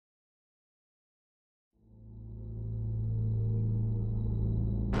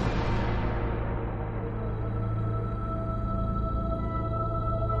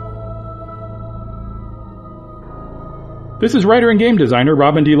This is writer and game designer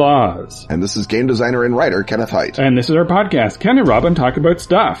Robin D. Laws. And this is game designer and writer Kenneth Hite. And this is our podcast, Ken and Robin Talk About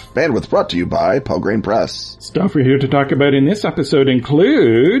Stuff. Bandwidth brought to you by Pelgrane Press. Stuff we're here to talk about in this episode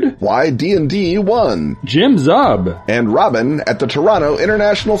include... Why D&D won. Jim Zub. And Robin at the Toronto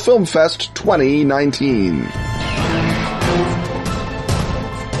International Film Fest 2019.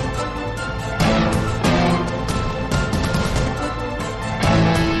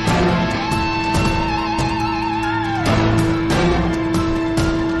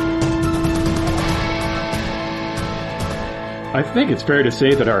 I think it's fair to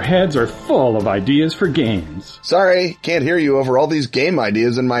say that our heads are full of ideas for games. Sorry, can't hear you over all these game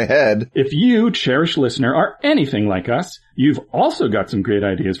ideas in my head. If you, cherished listener, are anything like us, you've also got some great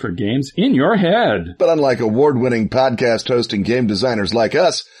ideas for games in your head. But unlike award-winning podcast hosting game designers like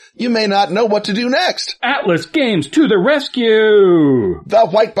us, you may not know what to do next. Atlas Games to the rescue! The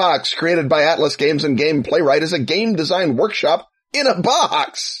White Box, created by Atlas Games and Game Playwright, is a game design workshop in a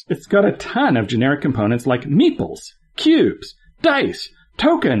box. It's got a ton of generic components like meeples, cubes, dice,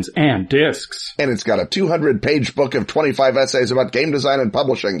 tokens, and discs. And it's got a 200-page book of 25 essays about game design and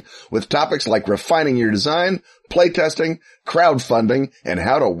publishing, with topics like refining your design, playtesting, crowdfunding, and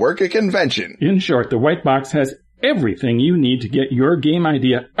how to work a convention. In short, the White Box has everything you need to get your game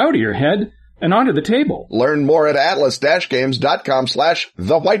idea out of your head and onto the table. Learn more at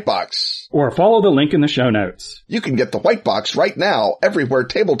atlas-games.com/thewhitebox. Or follow the link in the show notes. You can get the White Box right now everywhere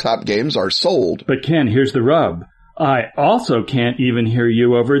tabletop games are sold. But Ken, here's the rub. I also can't even hear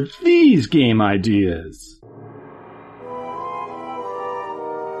you over these game ideas.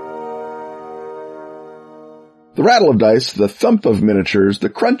 The rattle of dice, the thump of miniatures, the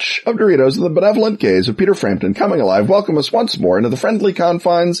crunch of Doritos, and the benevolent gaze of Peter Frampton coming alive welcome us once more into the friendly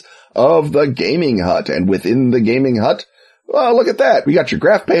confines of the Gaming Hut. And within the Gaming Hut, well, look at that. We got your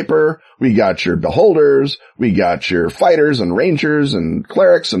graph paper, we got your beholders, we got your fighters and rangers and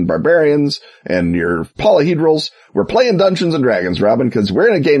clerics and barbarians and your polyhedrals. We're playing Dungeons and Dragons, Robin, because we're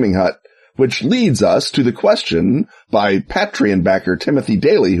in a gaming hut, which leads us to the question by Patreon backer Timothy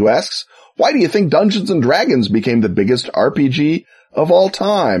Daly, who asks, why do you think Dungeons and Dragons became the biggest RPG of all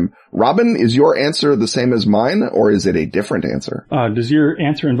time? Robin, is your answer the same as mine, or is it a different answer? Does your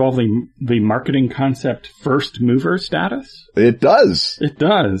answer involve the marketing concept first mover status? It does. It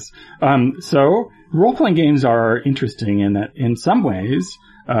does. So role-playing games are interesting in that in some ways,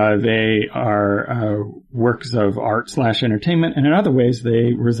 they are works of art/entertainment, and in other ways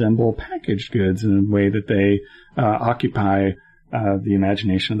they resemble packaged goods in a way that they occupy the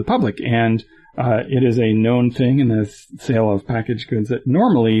imagination of the public. And it is a known thing in the sale of packaged goods that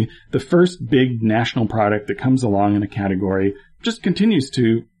normally the first big national product that comes along in a category just continues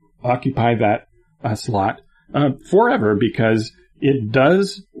to occupy that slot forever, because it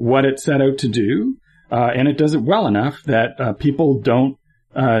does what it set out to do, and it does it well enough that people don't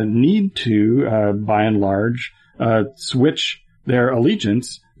need to, by and large, switch their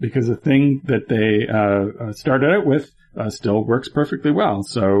allegiance, because the thing that they started out with still works perfectly well.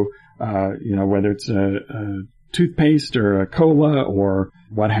 So, whether it's a toothpaste or a cola or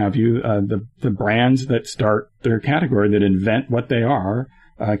what have you, the brands that start their category, that invent what they are,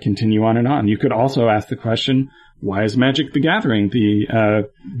 continue on and on. You could also ask the question, why is Magic the Gathering the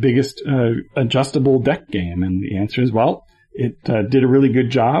biggest adjustable deck game? And the answer is, well, it did a really good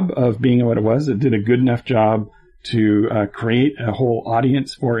job of being what it was. It did a good enough job to create a whole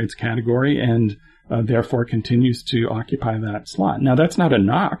audience for its category, and therefore continues to occupy that slot. Now, that's not a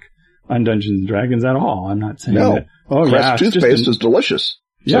knock on Dungeons and Dragons at all. I'm not saying that. Oh, Crest yeah, toothpaste is delicious.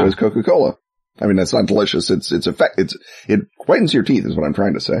 So is Coca-Cola. I mean, that's not delicious. It whitens your teeth is what I'm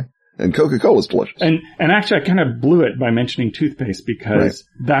trying to say. And Coca-Cola is delicious. And actually, I kind of blew it by mentioning toothpaste, because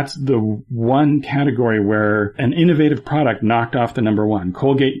that's the one category where an innovative product knocked off the number one.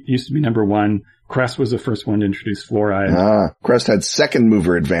 Colgate used to be number one. Crest was the first one to introduce fluoride. Crest had second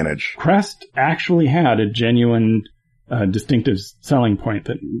mover advantage. Crest actually had a genuine distinctive selling point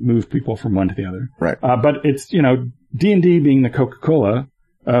that moved people from one to the other. Right. But it's, D&D being the Coca-Cola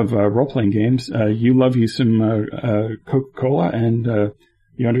of role-playing games, you love you some Coca-Cola, and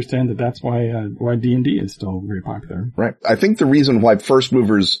you understand that that's why D&D is still very popular. Right. I think the reason why first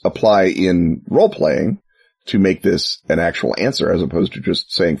movers apply in role-playing, to make this an actual answer as opposed to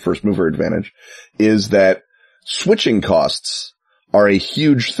just saying first mover advantage, is that switching costs are a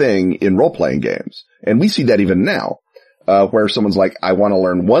huge thing in role-playing games. And we see that even now, where someone's like, I want to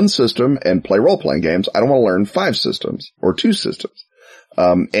learn one system and play role-playing games. I don't want to learn 5 systems or 2 systems.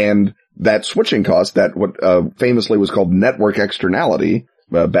 And that switching cost, that what famously was called network externality,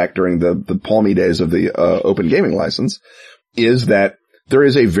 back during the palmy days of the open gaming license, is that there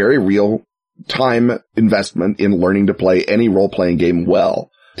is a very real time investment in learning to play any role-playing game well.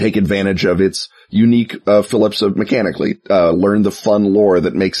 Take advantage of its unique Phillips of mechanically, learn the fun lore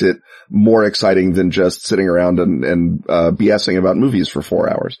that makes it more exciting than just sitting around and BSing about movies for 4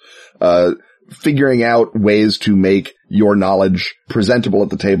 hours. Figuring out ways to make your knowledge presentable at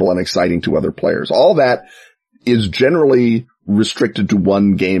the table and exciting to other players. All that is generally restricted to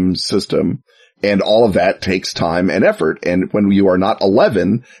one game system, and all of that takes time and effort. And when you are not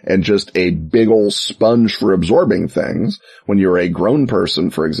 11 and just a big old sponge for absorbing things, when you're a grown person,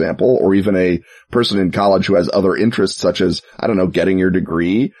 for example, or even a person in college who has other interests such as, I don't know, getting your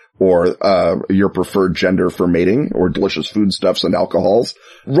degree or your preferred gender for mating or delicious foodstuffs and alcohols,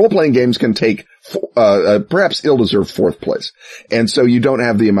 role-playing games can take perhaps ill-deserved fourth place. And so you don't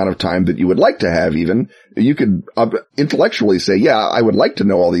have the amount of time that you would like to have even. You could intellectually say, yeah, I would like to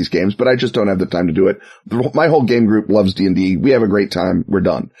know all these games, but I just don't have the time to do it. My whole game group loves D&D. We have a great time. We're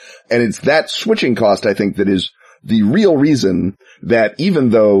done. And it's that switching cost, I think, that is the real reason that even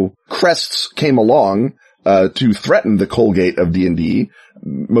though crests came along to threaten the Colgate of D&D,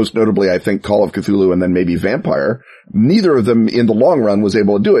 most notably, I think, Call of Cthulhu and then maybe Vampire, neither of them in the long run was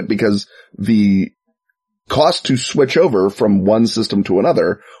able to do it because the cost to switch over from one system to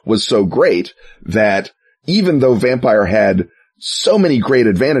another was so great that even though Vampire had so many great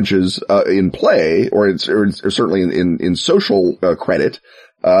advantages in play, or certainly in social credit,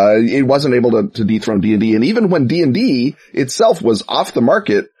 it wasn't able to dethrone D&D. And even when D&D itself was off the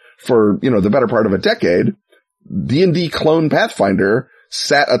market for, the better part of a decade, D&D clone Pathfinder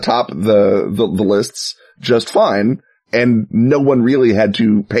sat atop the lists just fine, and no one really had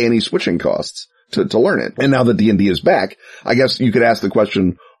to pay any switching costs to learn it. And now that D&D is back, I guess you could ask the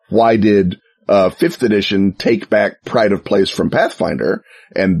question, why did 5th edition take back pride of place from Pathfinder?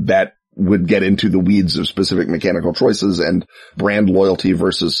 And that would get into the weeds of specific mechanical choices and brand loyalty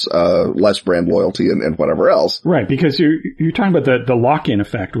versus less brand loyalty and whatever else. Right, because you're talking about the lock-in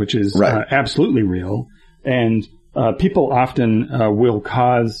effect, which is absolutely real. And people often will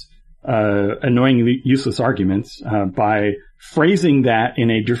cause annoyingly useless arguments by phrasing that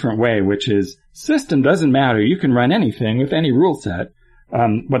in a different way, which is, system doesn't matter. You can run anything with any rule set.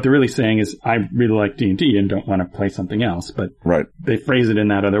 What they're really saying is, I really like D&D and don't want to play something else. But they phrase it in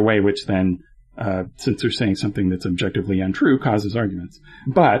that other way, which then, since they're saying something that's objectively untrue, causes arguments.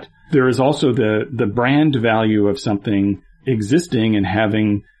 But there is also the brand value of something existing and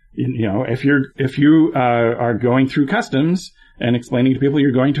having, if you are going through customs and explaining to people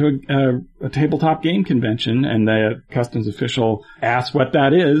you're going to a tabletop game convention and the customs official asks what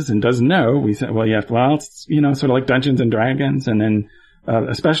that is and doesn't know, we say, it's, sort of like Dungeons and Dragons. And then,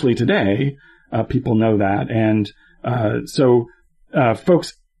 especially today, people know that. And, so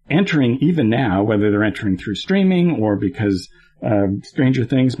folks entering even now, whether they're entering through streaming or because, Stranger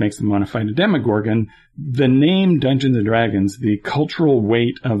Things makes them want to fight a Demogorgon, the name Dungeons and Dragons, the cultural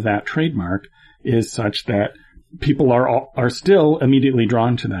weight of that trademark is such that people are still immediately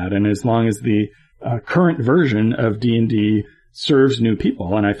drawn to that. And as long as the current version of D&D serves new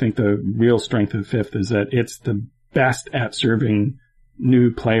people, and I think the real strength of 5th is that it's the best at serving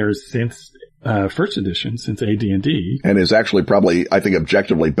new players since first edition, since AD&D. And is actually probably, I think,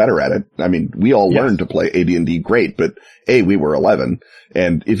 objectively better at it. I mean, we all learned to play AD&D great, but we were 11.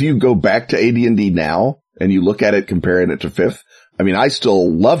 And if you go back to AD&D now and you look at it, comparing it to 5th, I mean, I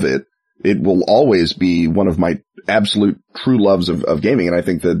still love it. It will always be one of my absolute true loves of gaming. And I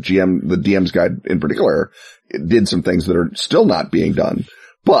think the DM's Guide in particular, it did some things that are still not being done.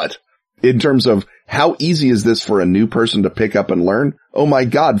 But in terms of how easy is this for a new person to pick up and learn? Oh my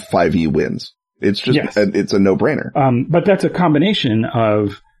God, 5e wins. It's just, it's a no-brainer. But that's a combination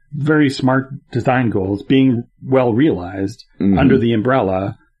of very smart design goals being well realized under the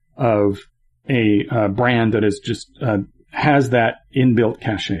umbrella of a brand that is just, has that inbuilt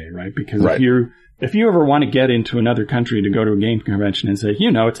cachet, right? Because if you ever want to get into another country to go to a game convention and say,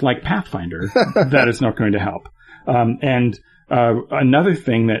 it's like Pathfinder, that is not going to help. Another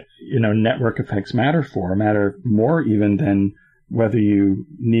thing that, network effects matter more even than whether you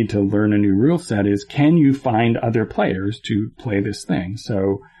need to learn a new rule set is, can you find other players to play this thing?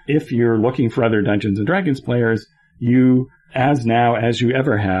 So if you're looking for other Dungeons and Dragons players, you, as you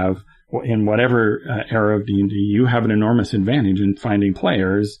ever have, in whatever era of D&D, you have an enormous advantage in finding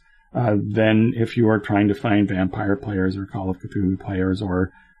players than if you are trying to find Vampire players or Call of Cthulhu players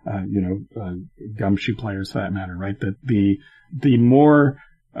or, Gumshoe players for that matter, right? That the more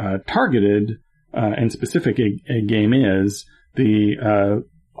targeted and specific a game is, the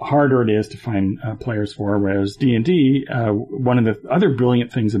harder it is to find players for. Whereas D&D, one of the other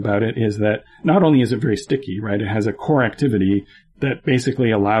brilliant things about it is that not only is it very sticky, right? It has a core activity that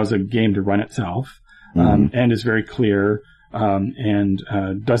basically allows a game to run itself, and is very clear, and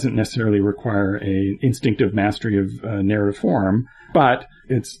doesn't necessarily require a instinctive mastery of narrative form, but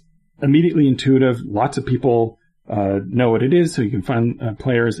it's immediately intuitive. Lots of people know what it is, so you can find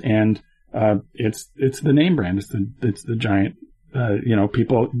players, and it's the name brand. It's the giant,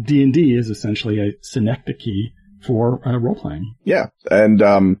 people. D&D is essentially a synecdoche for role playing. Yeah, and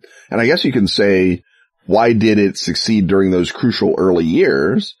I guess you can say, why did it succeed during those crucial early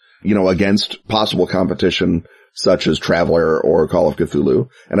years? Against possible competition such as Traveller or Call of Cthulhu.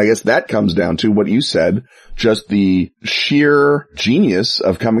 And I guess that comes down to what you said, just the sheer genius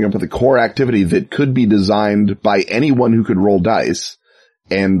of coming up with a core activity that could be designed by anyone who could roll dice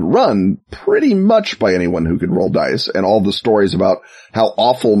and run pretty much by anyone who could roll dice. And all the stories about how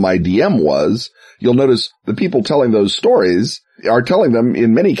awful my DM was, you'll notice the people telling those stories are telling them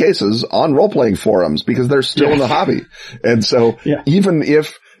in many cases on role-playing forums because they're still in the hobby. And so even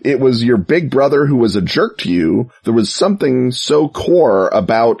if it was your big brother who was a jerk to you, there was something so core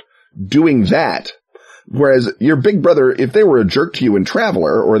about doing that. Whereas your big brother, if they were a jerk to you in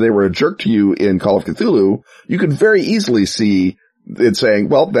Traveller or they were a jerk to you in Call of Cthulhu, you could very easily see it saying,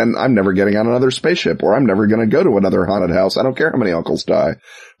 well, then I'm never getting on another spaceship, or I'm never going to go to another haunted house. I don't care how many uncles die.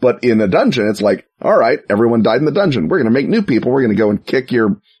 But in a dungeon, it's like, all right, everyone died in the dungeon. We're going to make new people. We're going to go and kick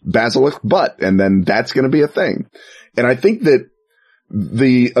your basilisk butt. And then that's going to be a thing. And I think that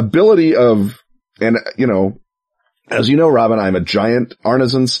the ability of, and as you know, Robin, I'm a giant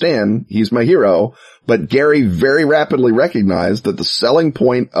Arneson stan. He's my hero. But Gary very rapidly recognized that the selling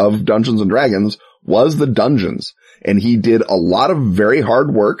point of Dungeons and Dragons was the dungeons. And he did a lot of very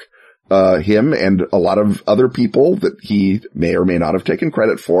hard work, him and a lot of other people that he may or may not have taken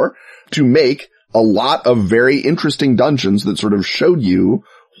credit for, to make a lot of very interesting dungeons that sort of showed you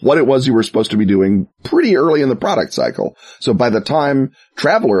what it was you were supposed to be doing pretty early in the product cycle. So by the time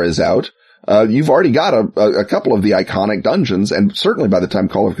Traveller is out, you've already got a couple of the iconic dungeons, and certainly by the time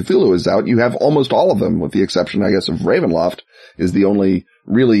Call of Cthulhu is out, you have almost all of them, with the exception, I guess, of Ravenloft is the only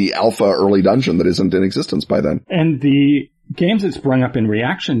really alpha early dungeon that isn't in existence by then. And the games that sprung up in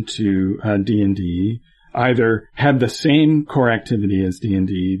reaction to D&D either had the same core activity as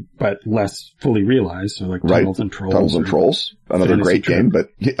D&D, but less fully realized, so like Tunnels and Trolls. Tunnels and Trolls, another great game, but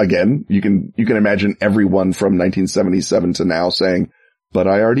again, you can imagine everyone from 1977 to now saying, but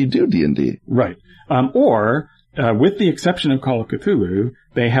I already do D&D. Right. Or, with the exception of Call of Cthulhu,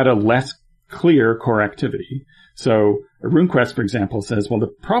 they had a less clear core activity. So RuneQuest, for example, says, well,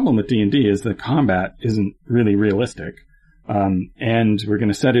 the problem with D&D is the combat isn't really realistic. And we're going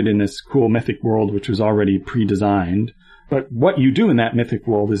to set it in this cool mythic world, which was already pre-designed. But what you do in that mythic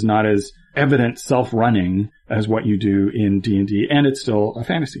world is not as evident self-running as what you do in D&D, and it's still a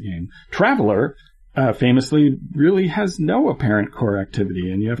fantasy game. Traveller, famously really has no apparent core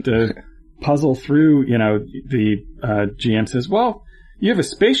activity, and you have to puzzle through, the GM says, well, you have a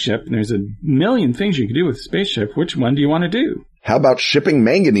spaceship, and there's a million things you can do with a spaceship. Which one do you want to do? How about shipping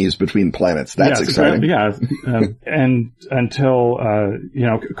manganese between planets? That's exciting. And until,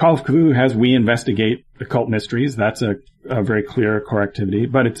 Call of Cthulhu has We Investigate Occult Mysteries. That's a very clear core activity,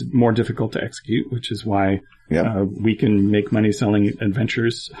 but it's more difficult to execute, which is why we can make money selling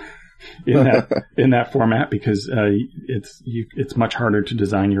adventures in that format, because it's much harder to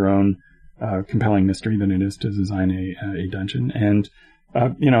design your own compelling mystery than it is to design a dungeon. And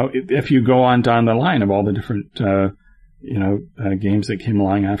if you go on down the line of all the different games that came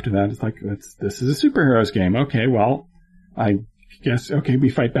along after that, it's like, this is a superheroes game. Okay, well, I guess, we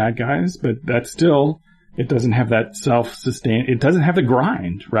fight bad guys, but that's still, it doesn't have that self-sustain, it doesn't have the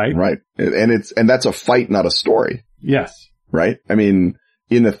grind, right? Right. And that's a fight, not a story. Yes. Right? I mean,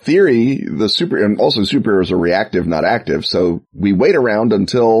 in the theory, and also superheroes are reactive, not active, so we wait around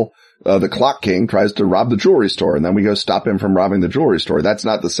until the Clock King tries to rob the jewelry store, and then we go stop him from robbing the jewelry store. That's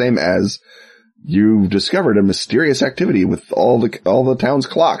not the same as you've discovered a mysterious activity with all the town's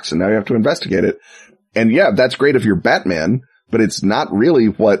clocks, and now you have to investigate it. And yeah, that's great if you're Batman, but it's not really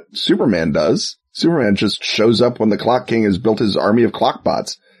what Superman does. Superman just shows up when the Clock King has built his army of clock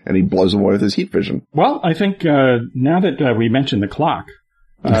bots, and he blows them away with his heat vision. Well, I think now that we mentioned the clock,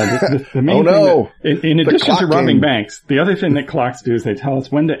 the main thing in addition to robbing banks, the other thing that clocks do is they tell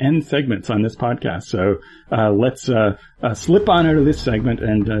us when to end segments on this podcast. So let's slip on out of this segment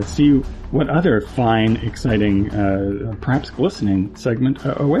and see what other fine, exciting, perhaps glistening segment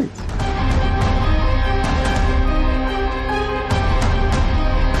awaits.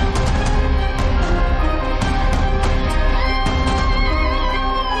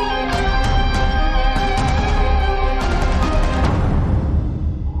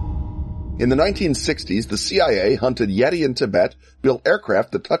 In the 1960s, the CIA hunted Yeti in Tibet, built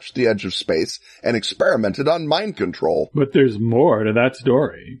aircraft that touched the edge of space, and experimented on mind control. But there's more to that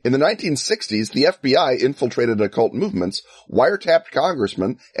story. In the 1960s, the FBI infiltrated occult movements, wiretapped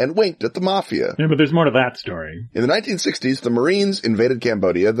congressmen, and winked at the mafia. Yeah, but there's more to that story. In the 1960s, the Marines invaded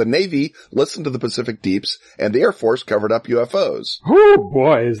Cambodia, the Navy listened to the Pacific Deeps, and the Air Force covered up UFOs. Oh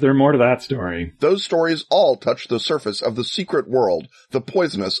boy, is there more to that story. Those stories all touch the surface of the secret world, the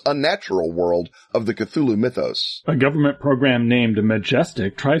poisonous, unnatural world of the Cthulhu mythos. A government program named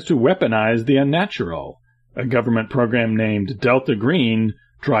Majestic tries to weaponize the unnatural. A government program named Delta Green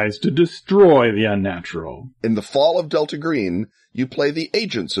tries to destroy the unnatural. In The Fall of Delta Green, you play the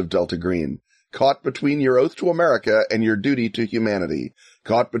agents of Delta Green, caught between your oath to America and your duty to humanity,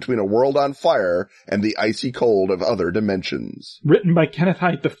 caught between a world on fire and the icy cold of other dimensions. Written by Kenneth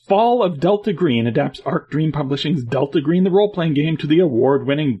Haidt, The Fall of Delta Green adapts Arc Dream Publishing's Delta Green the role-playing game to the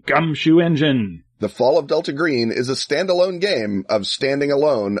award-winning Gumshoe engine. The Fall of Delta Green is a standalone game of standing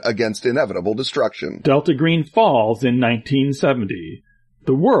alone against inevitable destruction. Delta Green falls in 1970.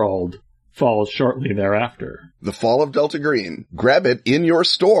 The world falls shortly thereafter. The Fall of Delta Green. Grab it in your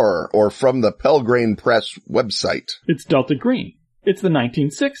store or from the Pelgrane Press website. It's Delta Green. It's the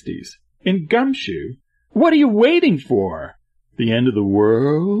 1960s. In Gumshoe. What are you waiting for? The end of the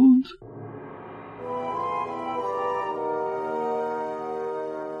world?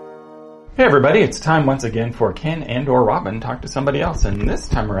 Hey everybody, it's time once again for Ken and or Robin talk to somebody else, and this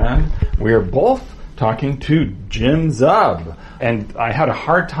time around we're both talking to Jim Zub. And I had a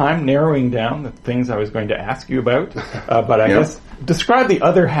hard time narrowing down the things I was going to ask you about, but I guess describe the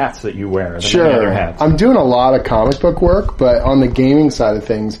other hats that you wear. Sure. Other hats. I'm doing a lot of comic book work, but on the gaming side of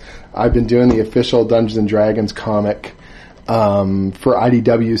things, I've been doing the official Dungeons & Dragons comic for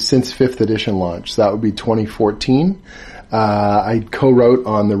IDW since 5th edition launch. So that would be 2014. I co-wrote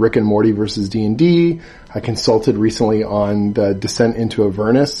on the Rick and Morty versus D&D. I consulted recently on the Descent into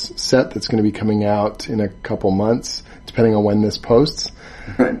Avernus set that's going to be coming out in a couple months, depending on when this posts.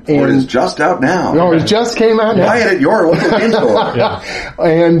 Or it's just out now. No, it just came out now. Buy it at your local game store. Yeah.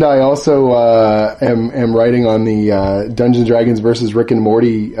 And I also am writing on the Dungeons & Dragons versus Rick and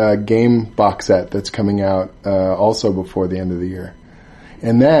Morty game box set that's coming out also before the end of the year.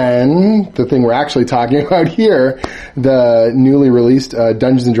 And then, the thing we're actually talking about here, the newly released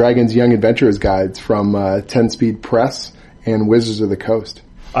Dungeons & Dragons Young Adventurers Guides from 10-Speed Press and Wizards of the Coast.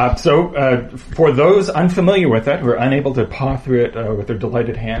 So, for those unfamiliar with it, who are unable to paw through it with their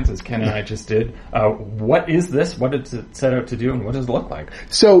delighted hands, as Ken and I just did, what is this? What does it set out to do, and what does it look like?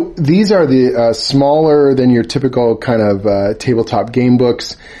 So, these are the smaller than your typical kind of tabletop game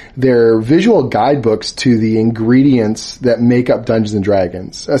books. They're visual guidebooks to the ingredients that make up Dungeons &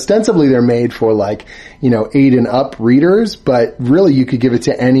 Dragons. Ostensibly, they're made for 8 and up readers, but really you could give it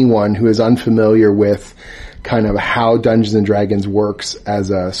to anyone who is unfamiliar with kind of how Dungeons & Dragons works as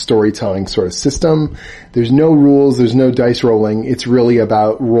a storytelling sort of system. There's no rules, there's no dice rolling. It's really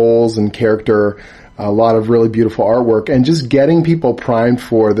about roles and character, a lot of really beautiful artwork, and just getting people primed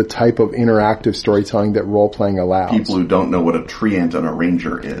for the type of interactive storytelling that role-playing allows. People who don't know what a treant and a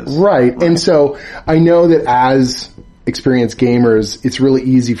ranger is. Right. And so I know that as experienced gamers, it's really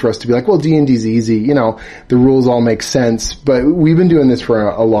easy for us to be like, well, D&D's easy, the rules all make sense, but we've been doing this for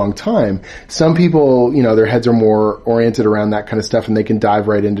a long time. Some people, their heads are more oriented around that kind of stuff and they can dive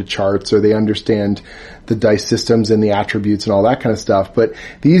right into charts, or they understand the dice systems and the attributes and all that kind of stuff. But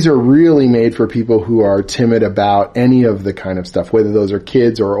these are really made for people who are timid about any of the kind of stuff, whether those are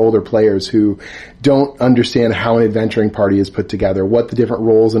kids or older players who don't understand how an adventuring party is put together, what the different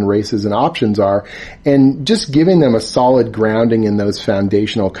roles and races and options are, and just giving them a solid grounding in those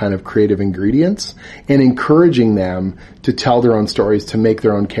foundational kind of creative ingredients and encouraging them to tell their own stories, to make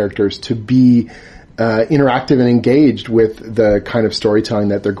their own characters, to be interactive and engaged with the kind of storytelling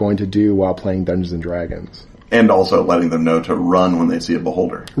that they're going to do while playing Dungeons & Dragons. And also letting them know to run when they see a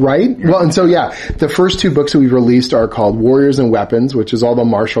beholder. Right? Yeah. Well, and so, the first 2 books that we've released are called Warriors and Weapons, which is all the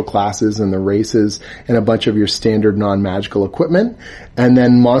martial classes and the races and a bunch of your standard non-magical equipment. And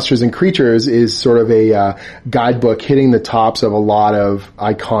then Monsters and Creatures is sort of a guidebook hitting the tops of a lot of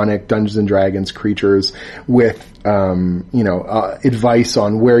iconic Dungeons & Dragons creatures with advice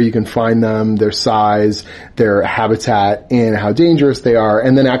on where you can find them, their size, their habitat, and how dangerous they are,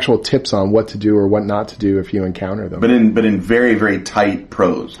 and then actual tips on what to do or what not to do if you encounter them. But in very, very tight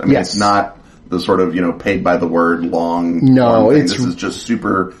prose. I mean, yes. It's not the sort of, paid by the word long. No, thing. This is just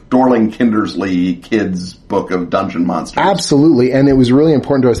super Dorling Kindersley kids book of dungeon monsters. Absolutely. And it was really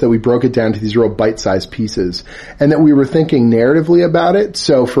important to us that we broke it down to these real bite-sized pieces and that we were thinking narratively about it.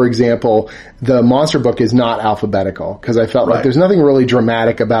 So, for example, the monster book is not alphabetical because I felt like there's nothing really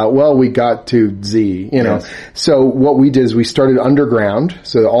dramatic about, well, we got to Z, Yes. So what we did is we started underground.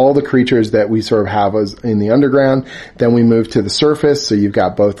 So all the creatures that we sort of have was in the underground. Then we moved to the surface. So you've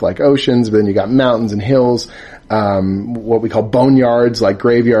got both like oceans, but then you got mountains and hills. What we call boneyards, like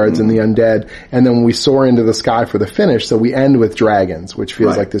graveyards and the undead. And then we soar into the sky for the finish. So we end with dragons, which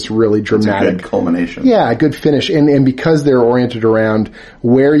feels like this really dramatic. It's a good culmination. Yeah, a good finish. And because they're oriented around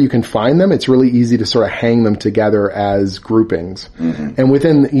where you can find them, it's really easy to sort of hang them together as groupings. Mm-hmm. And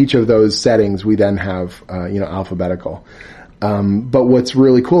within each of those settings, we then have, alphabetical. But what's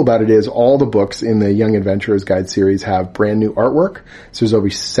really cool about it is all the books in the Young Adventurers Guide series have brand new artwork. So there's over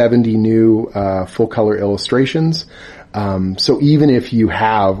 70 new, full color illustrations. So even if you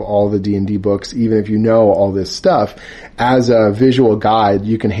have all the D&D books, even if you know all this stuff, as a visual guide,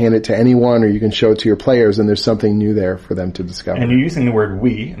 you can hand it to anyone or you can show it to your players and there's something new there for them to discover. And you're using the word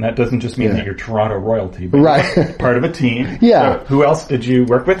we, and that doesn't just mean that you're Toronto royalty, but you're part of a team. Yeah. So who else did you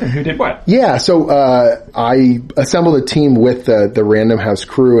work with and who did what? Yeah, so I assembled a team with the Random House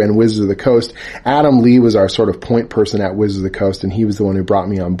crew and Wizards of the Coast. Adam Lee was our sort of point person at Wizards of the Coast, and he was the one who brought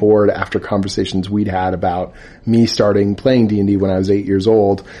me on board after conversations we'd had about me starting playing D&D when I was 8 years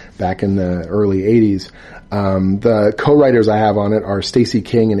old back in the early 80s. The co-writers I have on it are Stacey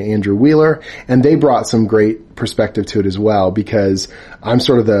King and Andrew Wheeler, and they brought some great perspective to it as well because I'm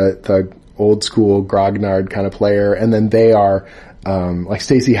sort of the old school grognard kind of player, and then they are like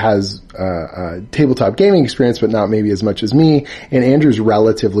Stacey has tabletop gaming experience, but not maybe as much as me. And Andrew's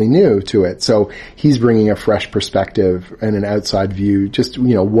relatively new to it, so he's bringing a fresh perspective and an outside view. Just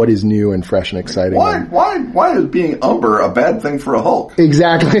what is new and fresh and exciting. Why is being Umber a bad thing for a Hulk?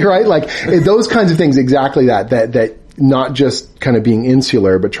 Exactly right. Like those kinds of things. Exactly that not just kind of being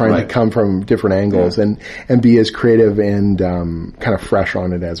insular, but trying to come from different angles and be as creative and kind of fresh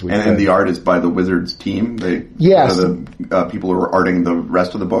on it as we can. And the art is by the Wizards team? Yes. The people who are arting the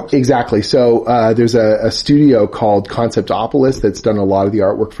rest of the books? Exactly. So there's a studio called Conceptopolis that's done a lot of the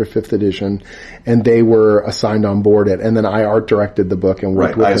artwork for 5th edition, and they were assigned on board it. And then I art directed the book and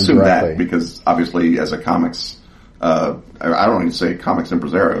worked with them directly. I assume that because obviously as a comics I don't even say comics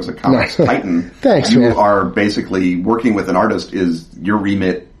impresario, as a comics titan. Thanks, you man. are basically working with an artist is your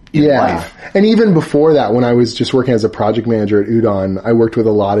remit in life. And even before that, when I was just working as a project manager at Udon, I worked with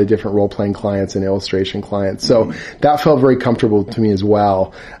a lot of different role-playing clients and illustration clients. So that felt very comfortable to me as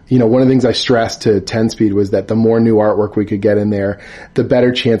well. One of the things I stressed to 10-Speed was that the more new artwork we could get in there, the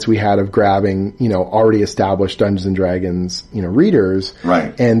better chance we had of grabbing, already established Dungeons and Dragons, readers.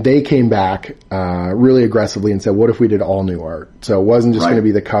 Right. And they came back, really aggressively and said, what if we did all new art? So it wasn't just going to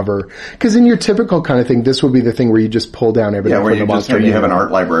be the cover. Cause in your typical kind of thing, this would be the thing where you just pull down everything. Yeah, where you have an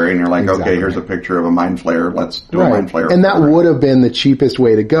art library and you're like, okay, here's a picture of a Mind Flayer. Let's do a Mind Flayer. And that would have been the cheapest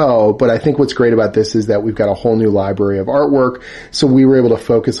way to go. But I think what's great about this is that we've got a whole new library of artwork. So we were able to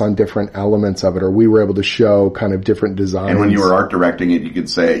focus on different elements of it, or we were able to show kind of different designs. And when you were art directing it, you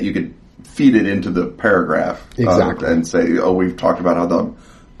could feed it into the paragraph. Exactly. And say, we've talked about how the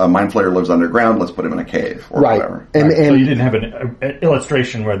Mind Flayer lives underground, let's put him in a cave, or whatever. And so you didn't have an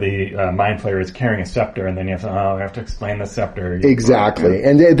illustration where the Mind Flayer is carrying a scepter, and then you have to explain the scepter. Exactly.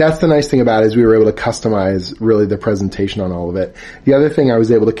 And that's the nice thing about it, is we were able to customize really the presentation on all of it. The other thing I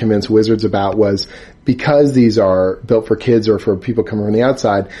was able to convince Wizards about was, because these are built for kids or for people coming from the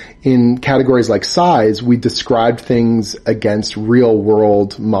outside, in categories like size, we described things against real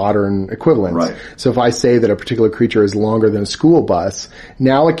world modern equivalents. Right. So if I say that a particular creature is longer than a school bus,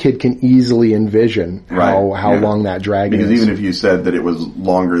 now a kid can easily envision how long that dragon is. Because even if you said that it was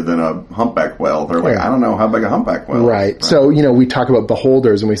longer than a humpback whale, they're like, I don't know how big a humpback whale is. Right. So, we talk about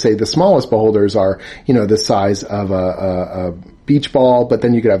beholders, and we say the smallest beholders are, the size of a beach ball, but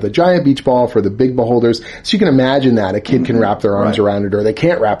then you could have the giant beach ball for the big beholders. So you can imagine that a kid can wrap their arms around it, or they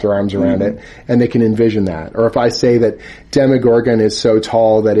can't wrap their arms around it, and they can envision that. Or if I say that Demogorgon is so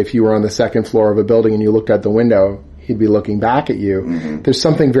tall that if you were on the second floor of a building and you looked out the window, he'd be looking back at you. There's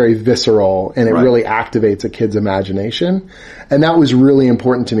something very visceral, and it really activates a kid's imagination. And that was really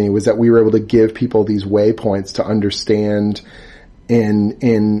important to me, was that we were able to give people these waypoints to understand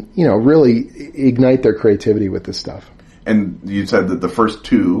and really ignite their creativity with this stuff. And you said that the first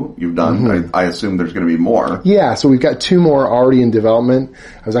 2 you've done. I assume there's going to be more. Yeah, so we've got 2 more already in development.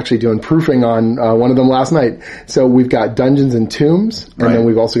 I was actually doing proofing on one of them last night. So we've got Dungeons and Tombs, and then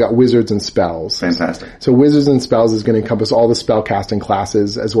we've also got Wizards and Spells. Fantastic. So Wizards and Spells is going to encompass all the spellcasting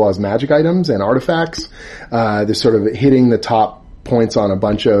classes as well as magic items and artifacts. They're sort of hitting the top points on a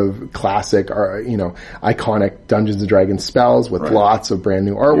bunch of classic or, iconic Dungeons & Dragons spells with lots of brand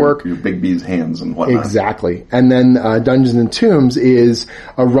new artwork. Your Big B's hands and whatnot. Exactly. And then Dungeons & Tombs is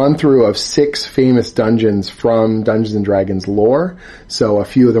a run-through of 6 famous dungeons from Dungeons & Dragons lore. So a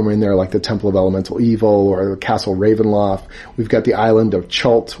few of them are in there, like the Temple of Elemental Evil or Castle Ravenloft. We've got the Island of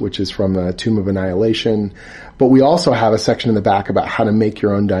Chult, which is from the Tomb of Annihilation. But we also have a section in the back about how to make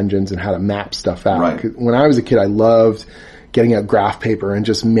your own dungeons and how to map stuff out. Right. When I was a kid, I loved getting out graph paper and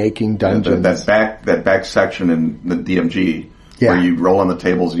just making dungeons. That back section in the DMG where you roll on the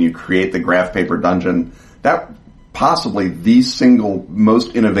tables and you create the graph paper dungeon, that possibly the single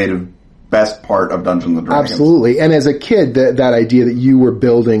most innovative best part of Dungeons & Dragons. Absolutely. And as a kid, that idea that you were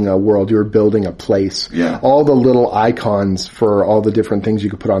building a world, you were building a place. Yeah. All the little icons for all the different things you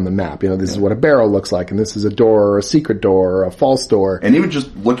could put on the map. This is what a barrel looks like, and this is a door or a secret door or a false door. And even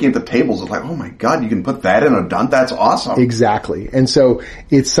just looking at the tables, it's like, oh my god, you can put that in a dungeon? That's awesome. Exactly. And so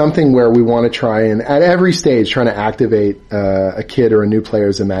it's something where we want to try and, at every stage, trying to activate a kid or a new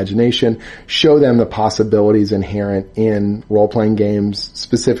player's imagination, show them the possibilities inherent in role-playing games,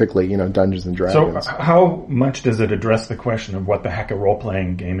 specifically, Dungeons and Dragons. So how much does it address the question of what the heck a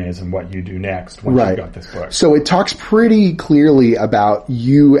role-playing game is and what you do next once you've got this book? So it talks pretty clearly about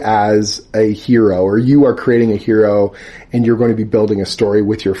you as a hero, or you are creating a hero and you're going to be building a story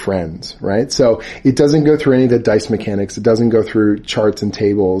with your friends, right? So it doesn't go through any of the dice mechanics. It doesn't go through charts and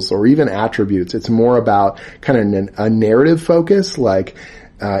tables or even attributes. It's more about kind of a narrative focus, like,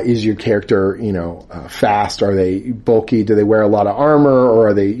 is your character, fast? Are they bulky? Do they wear a lot of armor, or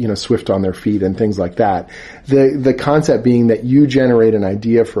are they, swift on their feet and things like that? The concept being that you generate an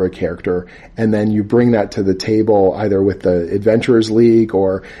idea for a character and then you bring that to the table either with the Adventurers League,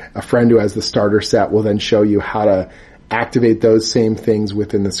 or a friend who has the starter set will then show you how to activate those same things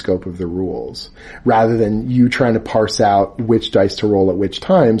within the scope of the rules, rather than you trying to parse out which dice to roll at which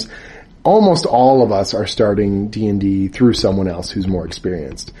times. Almost all of us are starting D&D through someone else who's more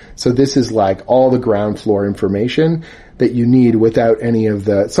experienced. So this is like all the ground floor information that you need without any of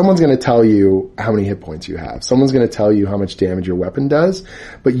someone's going to tell you how many hit points you have. Someone's going to tell you how much damage your weapon does,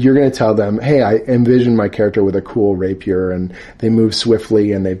 but you're going to tell them, hey, I envision my character with a cool rapier and they move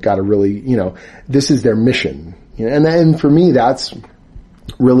swiftly and they've got a really, this is their mission. And for me, that's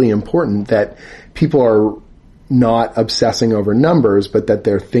really important, that people are not obsessing over numbers, but that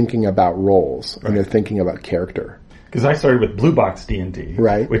they're thinking about roles and they're thinking about character. Because I started with Blue Box D&D,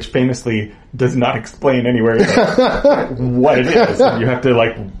 right, which famously does not explain anywhere what it is. You have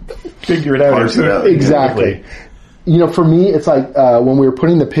to figure it out. Exactly. For me, it's like when we were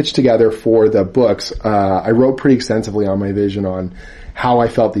putting the pitch together for the books, I wrote pretty extensively on my vision on how I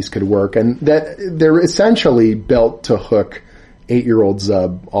felt these could work, and that they're essentially built to hook 8-year-old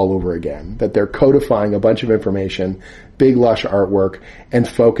Zub all over again. That they're codifying a bunch of information, big lush artwork, and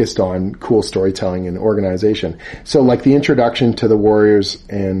focused on cool storytelling and organization. So like the introduction to the Warriors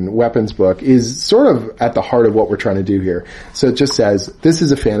and Weapons book is sort of at the heart of what we're trying to do here. So it just says, this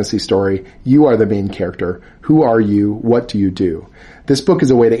is a fantasy story. You are the main character. Who are you? What do you do? This book is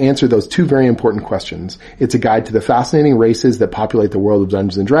a way to answer those 2 very important questions. It's a guide to the fascinating races that populate the world of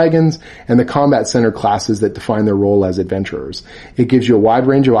Dungeons & Dragons and the combat-centered classes that define their role as adventurers. It gives you a wide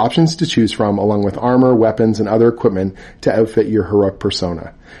range of options to choose from, along with armor, weapons, and other equipment to outfit your heroic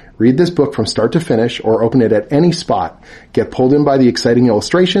persona. Read this book from start to finish, or open it at any spot. Get pulled in by the exciting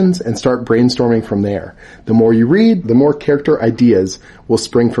illustrations and start brainstorming from there. The more you read, the more character ideas will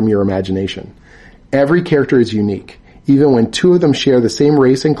spring from your imagination. Every character is unique. Even when 2 of them share the same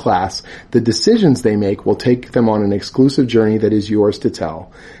race and class, the decisions they make will take them on an exclusive journey that is yours to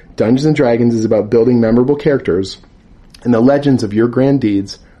tell. Dungeons & Dragons is about building memorable characters, and the legends of your grand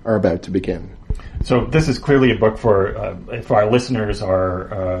deeds are about to begin. So this is clearly a book for if our listeners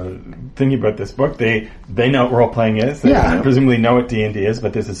are thinking about this book, they know what role-playing is. They presumably know what D&D is,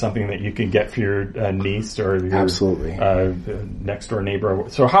 but this is something that you can get for your niece or your next-door neighbor.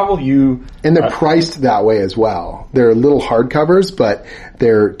 So how will you... And they're priced that way as well. They're little hardcovers, but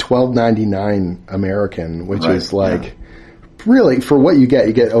they're $12.99 American, which is really, for what you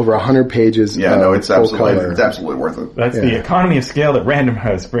get over 100 pages. It's absolutely worth it. That's the economy of scale that Random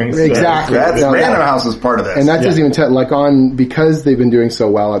House brings. Exactly. Random House is part of this. And that doesn't even because they've been doing so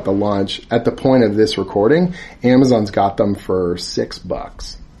well at the launch, at the point of this recording, Amazon's got them for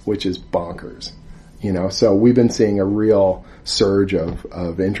 $6, which is bonkers. So we've been seeing a real surge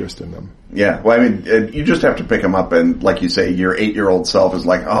of interest in them. Yeah. Well, I mean, you just have to pick them up and, like you say, your 8-year-old self is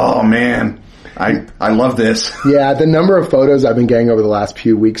like, oh man, I love this. Yeah, the number of photos I've been getting over the last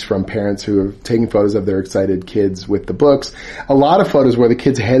few weeks from parents who are taking photos of their excited kids with the books. A lot of photos where the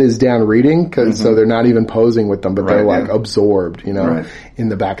kid's head is down reading, so they're not even posing with them, but they're like absorbed, in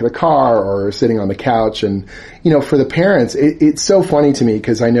the back of the car or sitting on the couch. And, for the parents, it's so funny to me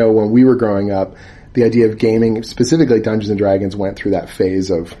because I know when we were growing up, the idea of gaming, specifically Dungeons and Dragons, went through that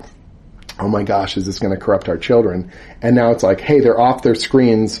phase of, oh my gosh, is this going to corrupt our children? And now it's like, hey, they're off their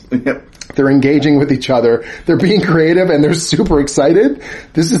screens. Yep. They're engaging with each other. They're being creative and they're super excited.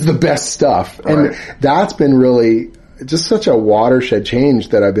 This is the best stuff. And that's been really just such a watershed change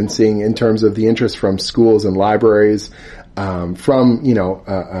that I've been seeing in terms of the interest from schools and libraries, from,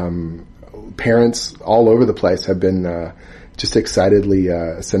 parents all over the place have been, just excitedly,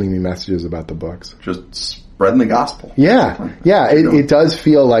 sending me messages about the books. Just spreading the gospel. Yeah. It does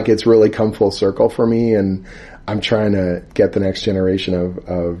feel like it's really come full circle for me, and I'm trying to get the next generation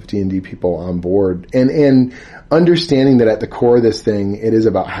of D&D people on board and understanding that at the core of this thing, it is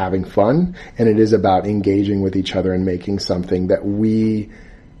about having fun and it is about engaging with each other and making something that we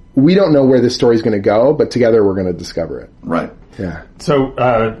don't know where this story's going to go, but together we're going to discover it. Right. Yeah.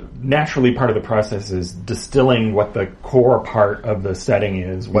 So, naturally part of the process is distilling what the core part of the setting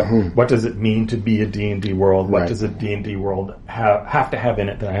is. What does it mean to be a D&D world? What does a D&D world have to have in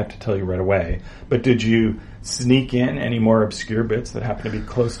it that I have to tell you right away? But did you sneak in any more obscure bits that happen to be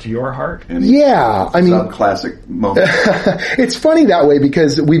close to your heart? Classic moments. It's funny that way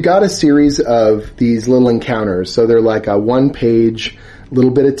because we've got a series of these little encounters. So they're like a 1-page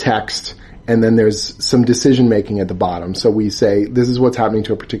little bit of text, and then there's some decision making at the bottom. So we say, this is what's happening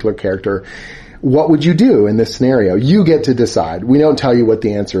to a particular character. What would you do in this scenario? You get to decide. We don't tell you what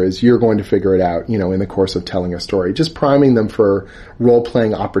the answer is. You're going to figure it out, in the course of telling a story. Just priming them for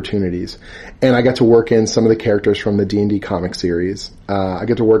role-playing opportunities. And I got to work in some of the characters from the D&D comic series. I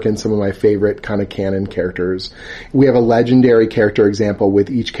get to work in some of my favorite kind of canon characters. We have a legendary character example with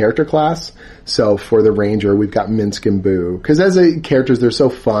each character class. So for the Ranger, we've got Minsk and Boo. Because as characters, they're so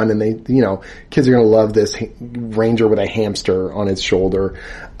fun, and they, kids are going to love this Ranger with a hamster on his shoulder.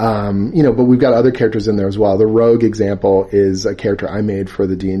 But we've got other characters in there as well. The Rogue example is a character I made for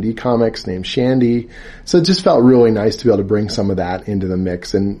the D&D comics named Shandy. So it just felt really nice to be able to bring some of that into the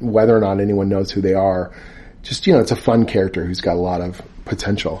mix, and whether or not anyone knows who they are, just, it's a fun character who's got a lot of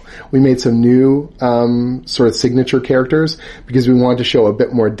potential. We made some new, sort of signature characters because we wanted to show a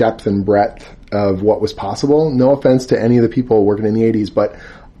bit more depth and breadth of what was possible. No offense to any of the people working in the 80s, but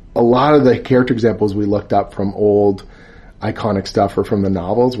a lot of the character examples we looked up from old iconic stuff or from the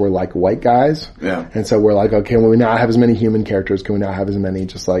novels were like white guys. Yeah. And so we're like, okay, well, we not have as many human characters. Can we not have as many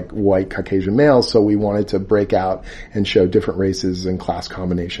just like white Caucasian males? So we wanted to break out and show different races and class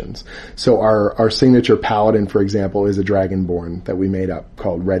combinations. So our signature paladin, for example, is a dragonborn that we made up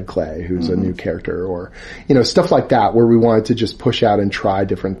called Red Clay, who's a new character, or, stuff like that where we wanted to just push out and try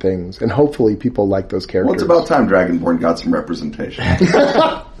different things. And hopefully people like those characters. Well, it's about time Dragonborn got some representation.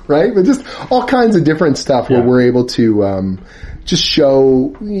 Right? But just all kinds of different stuff where we're able to just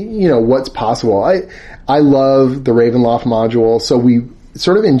show, what's possible. I love the Ravenloft module, so we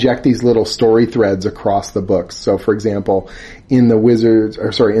sort of inject these little story threads across the books. So, for example, in the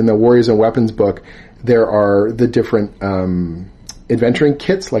Warriors and Weapons book, there are the different adventuring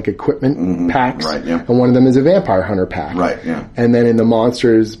kits, like equipment packs, and one of them is a vampire hunter pack. Right, yeah. And then in the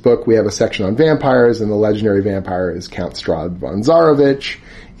Monsters book, we have a section on vampires, and the legendary vampire is Count Strahd von Zarovich.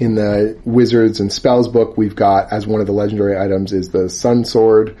 In the Wizards and Spells book, we've got, as one of the legendary items, is the Sun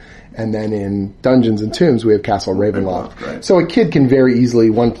Sword. And then in Dungeons and Tombs, we have Castle Ravenloft. Right. So a kid can very easily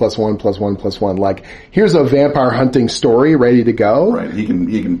 1 + 1 + 1 + 1. Like, here's a vampire hunting story ready to go. Right. He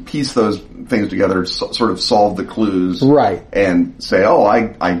can piece those things together, sort of solve the clues. Right. And say, oh,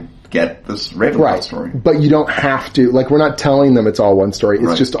 I get this Ravenloft story. But you don't have to, like, we're not telling them it's all one story.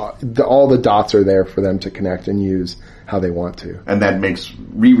 It's just all the dots are there for them to connect and use how they want to. And that makes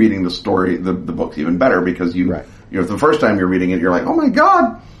rereading the story, the book even better because the first time you're reading it, you're like, oh my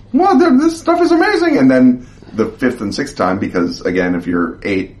God, wow, this stuff is amazing. And then the fifth and sixth time, because again, if you're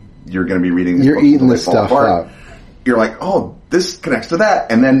 8, you're going to be reading you're eating this stuff up. You're like, oh, this connects to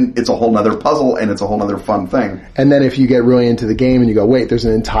that. And then it's a whole nother puzzle and it's a whole nother fun thing. And then if you get really into the game and you go, wait, there's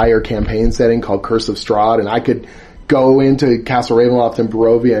an entire campaign setting called Curse of Strahd, and I could go into Castle Ravenloft and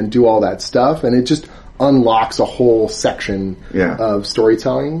Barovia and do all that stuff, and it just unlocks a whole section of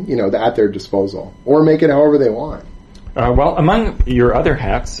storytelling, at their disposal, or make it however they want. Well, among your other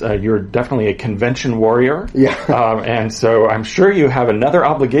hats, you're definitely a convention warrior. Yeah. And so I'm sure you have another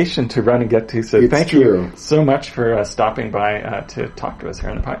obligation to run and get to. So thank you so much for stopping by to talk to us here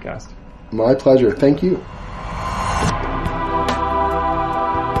on the podcast. My pleasure. Thank you.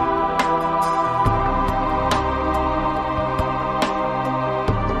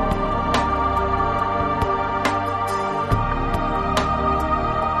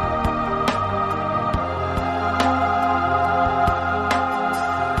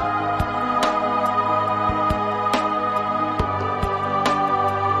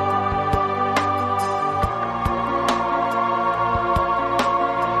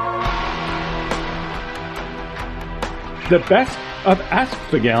 The best of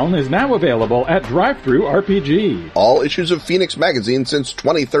Askfageln is now available at Drive-Thru RPG. All issues of Phoenix Magazine since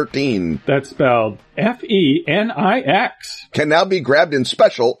 2013. That's spelled F-E-N-I-X. Can now be grabbed in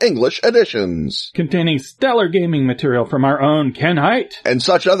special English editions. Containing stellar gaming material from our own Ken Hite. And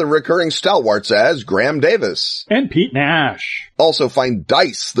such other recurring stalwarts as Graham Davis. And Pete Nash. Also find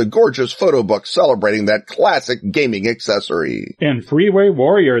Dice, the gorgeous photo book celebrating that classic gaming accessory. And Freeway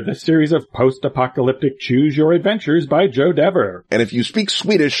Warrior, the series of post-apocalyptic choose your adventures by Joe Dever. And if you speak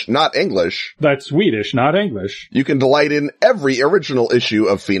Swedish, not English, that's Swedish, not English, you can delight in every original issue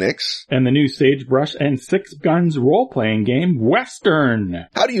of Phoenix. And the new Sagebrush and Six Guns role-playing game, Western.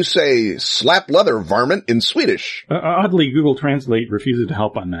 How do you say slap leather varmint in Swedish? Oddly, Google Translate refuses to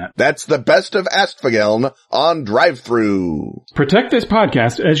help on that. That's the best of Askfageln on Drive-Thru. Protect this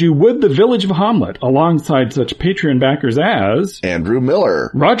podcast as you would the Village of Hamlet, alongside such Patreon backers as Andrew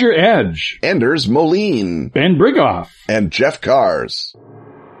Miller, Roger Edge, Anders Moline, Ben Brigoff, and Jeff Cars.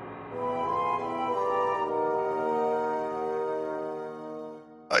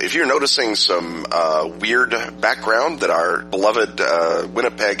 If you're noticing some weird background that our beloved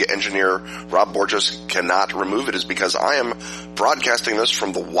Winnipeg engineer Rob Borges cannot remove, it is because I am broadcasting this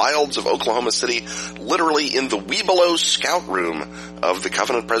from the wilds of Oklahoma City, literally in the Webelow Scout Room of the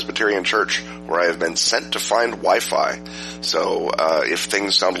Covenant Presbyterian Church, where I have been sent to find Wi-Fi. So if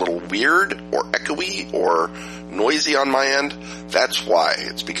things sound a little weird or echoey or noisy on my end, that's why.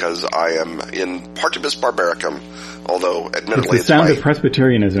 It's because I am in Partibus Barbaricum, although admittedly it's the sound of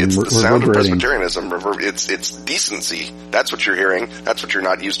Presbyterianism. It's the sound of Presbyterianism. It's decency. That's what you're hearing. That's what you're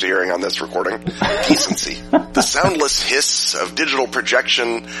not used to hearing on this recording. Decency. The soundless hiss of digital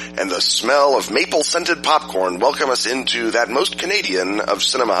projection and the smell of maple-scented popcorn welcome us into that most Canadian of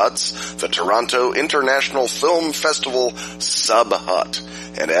cinema huts, the Toronto International Film Festival Sub-Hut.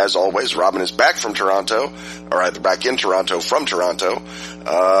 And as always, Robin is back from Toronto, or either back in Toronto from Toronto,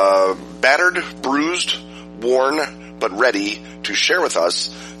 battered, bruised, worn, but ready to share with us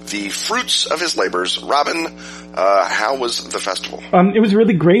the fruits of his labors. Robin, how was the festival? It was a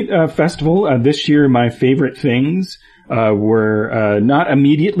really great festival. This year, my favorite things were not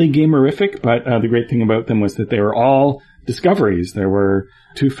immediately gamerific, but the great thing about them was that they were all discoveries. There were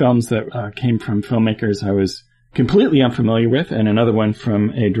 2 films that came from filmmakers I was completely unfamiliar with, and another one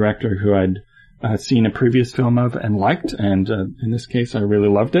from a director who I'd seen a previous film of and liked, and in this case, I really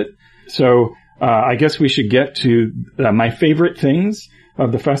loved it. So I guess we should get to my favorite things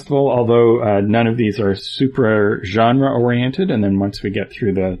of the festival, although none of these are super genre-oriented, and then once we get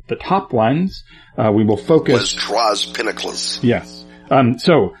through the top ones, we will focus... Draws Pinnacles. Yes.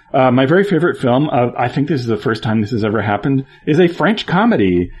 So my very favorite film, I think this is the first time this has ever happened, is a French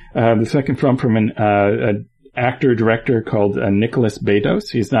comedy. The second film from an actor-director called Nicolas Bedos.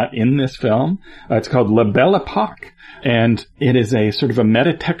 He's not in this film. It's called La Belle Époque, and it is a sort of a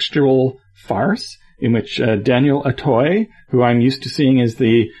metatextual farce in which Daniel Auteuil, who I'm used to seeing as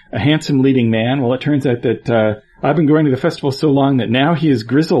the handsome leading man, well, it turns out that I've been going to the festival so long that now he is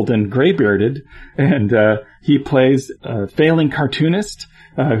grizzled and gray-bearded, and he plays a failing cartoonist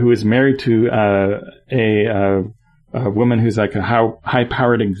who is married to a woman who's like a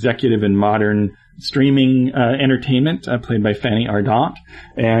high-powered executive in modern streaming entertainment, played by Fanny Ardant,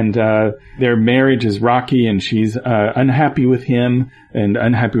 and their marriage is rocky, and she's unhappy with him and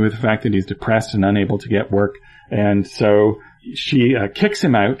unhappy with the fact that he's depressed and unable to get work, and so she kicks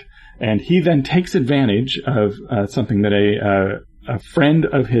him out, and he then takes advantage of something that a friend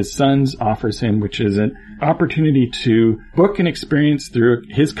of his son's offers him, which is an opportunity to book an experience through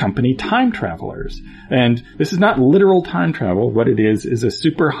his company, Time Travelers. And this is not literal time travel. What it is a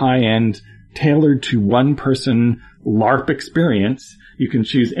super high-end, tailored to one person LARP experience. You can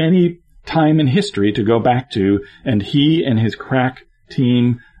choose any time in history to go back to, and he and his crack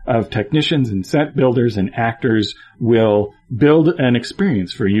team of technicians and set builders and actors will build an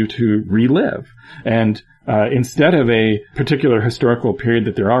experience for you to relive. And instead of a particular historical period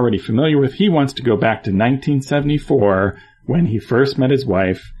that they're already familiar with, he wants to go back to 1974 when he first met his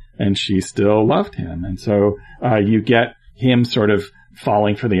wife and she still loved him. And so you get him sort of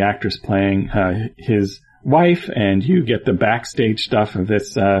falling for the actress playing his wife, and you get the backstage stuff of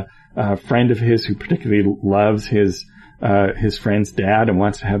this friend of his who particularly loves his friend's dad and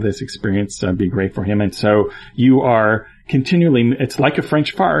wants to have this experience be great for him. And so you are continually, it's like a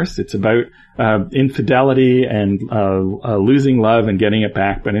French farce. It's about infidelity and losing love and getting it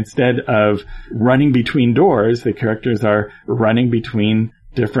back. But instead of running between doors, the characters are running between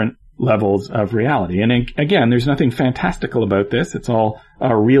different levels of reality. And again, there's nothing fantastical about this. It's all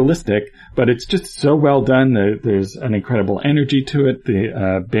realistic, but it's just so well done. There's an incredible energy to it.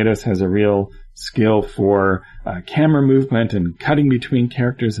 Beiras has a real skill for camera movement and cutting between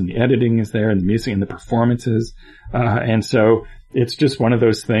characters, and the editing is there, and the music and the performances. And so it's just one of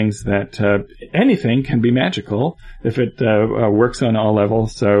those things that anything can be magical if it works on all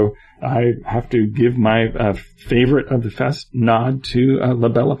levels. So I have to give my favorite of the fest nod to La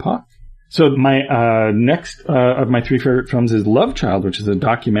Belle Époque. So my next of my three favorite films is Love Child, which is a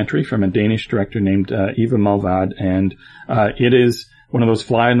documentary from a Danish director named Eva Malvad, and it is one of those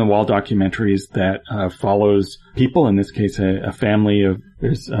fly-on-the-wall documentaries that follows people, in this case a family of,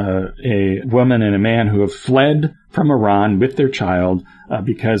 there's a woman and a man who have fled from Iran with their child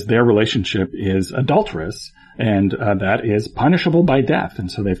because their relationship is adulterous, and that is punishable by death.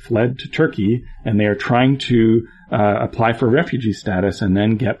 And so they fled to Turkey, and they are trying to apply for refugee status and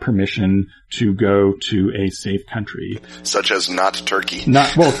then get permission to go to a safe country. Such as not Turkey.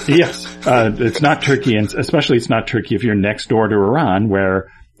 Yes. It's not Turkey, and especially it's not Turkey if you're next door to Iran, where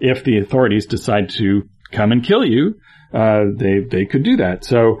if the authorities decide to come and kill you, they could do that.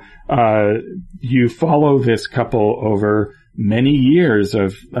 So you follow this couple over many years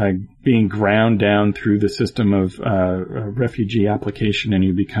of being ground down through the system of refugee application, and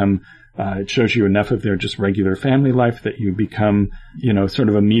you become it shows you enough of their just regular family life that you become, sort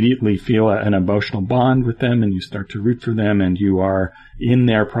of immediately feel an emotional bond with them, and you start to root for them, and you are in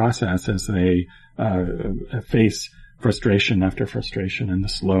their process as they face frustration after frustration and the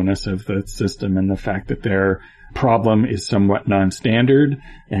slowness of the system and the fact that their problem is somewhat non-standard.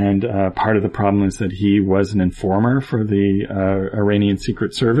 And part of the problem is that he was an informer for the Iranian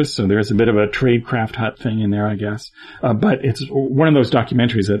Secret Service. So there's a bit of a tradecraft hut thing in there, I guess. But it's one of those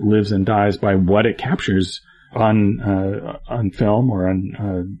documentaries that lives and dies by what it captures on film or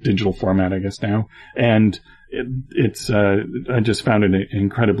on digital format, I guess now. And I just found it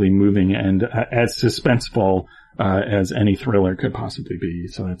incredibly moving and as suspenseful as any thriller could possibly be.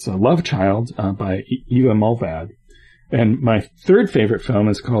 So it's Love Child by Eva Malvad. And my third favorite film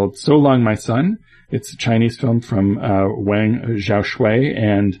is called So Long My Son. It's a Chinese film from Wang Xiaoshui,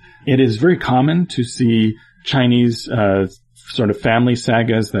 and it is very common to see Chinese sort of family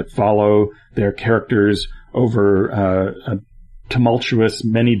sagas that follow their characters over a tumultuous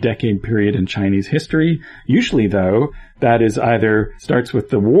many-decade period in Chinese history. Usually, though, that is either starts with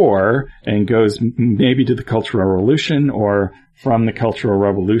the war and goes maybe to the Cultural Revolution, or from the Cultural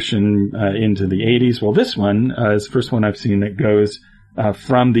Revolution into the 80s. Well, this one is the first one I've seen that goes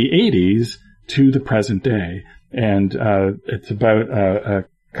from the 80s to the present day. And it's about a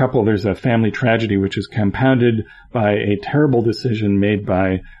couple. There's a family tragedy which is compounded by a terrible decision made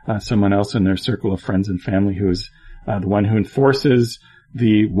by someone else in their circle of friends and family, who is the one who enforces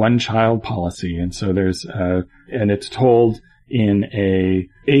the one-child policy. And so there's and it's told in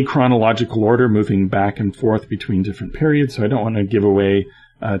a chronological order, moving back and forth between different periods. So I don't want to give away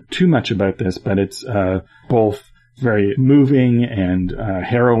too much about this, but it's both very moving and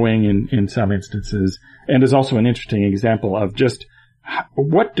harrowing in some instances, and is also an interesting example of just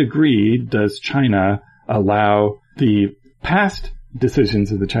what degree does China allow the past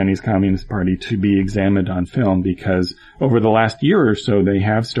decisions of the Chinese Communist Party to be examined on film, because over the last year or so they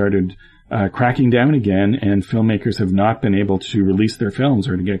have started cracking down again, and filmmakers have not been able to release their films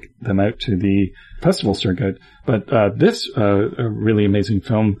or to get them out to the festival circuit. But this a really amazing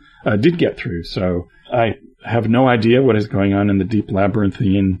film did get through. So I have no idea what is going on in the deep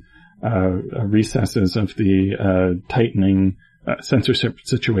labyrinthine recesses of the tightening censorship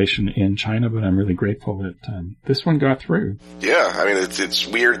situation in China, but I'm really grateful that this one got through. Yeah, I mean, it's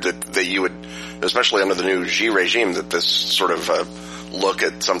weird that you would, especially under the new Xi regime, that this sort of look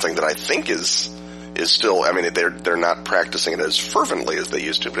at something that I think is still, I mean, they're not practicing it as fervently as they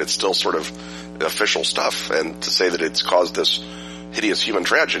used to, but it's still sort of official stuff. And to say that it's caused this hideous human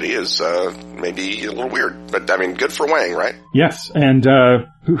tragedy is maybe a little weird. But, I mean, good for Wang, right? Yes, and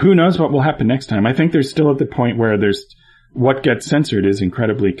who knows what will happen next time. I think there's still at the point where what gets censored is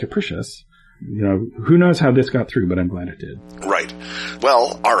incredibly capricious. You know, who knows how this got through, but I'm glad it did. Right.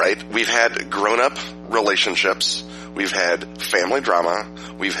 Well, all right. We've had grown-up relationships. We've had family drama.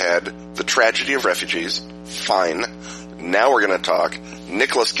 We've had the tragedy of refugees. Fine. Now we're going to talk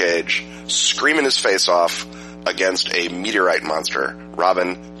Nicolas Cage screaming his face off against a meteorite monster.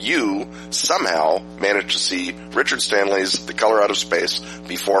 Robin, you somehow managed to see Richard Stanley's The Color Out of Space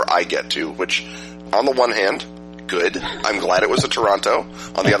before I get to, which, on the one hand, good. I'm glad it was a Toronto.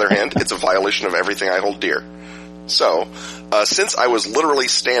 On the other hand, it's a violation of everything I hold dear. So, since I was literally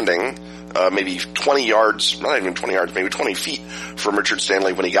standing maybe 20 yards, not even 20 yards, maybe 20 feet from Richard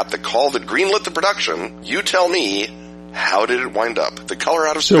Stanley when he got the call that greenlit the production, you tell me, how did it wind up? The Color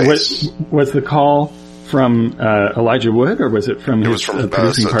Out of Space. So was the call from Elijah Wood, or was it from his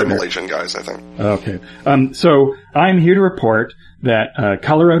producing partner? The Malaysian guys, I think. Okay. So I'm here to report that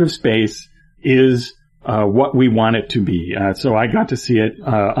Color Out of Space is what we want it to be. So I got to see it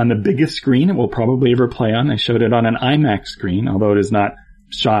on the biggest screen it will probably ever play on. I showed it on an IMAX screen, although it is not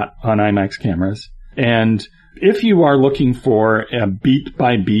shot on IMAX cameras. And if you are looking for a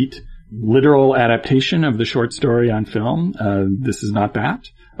beat-by-beat literal adaptation of the short story on film, this is not that.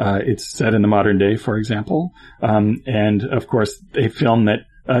 It's set in the modern day, for example. And, of course, a film that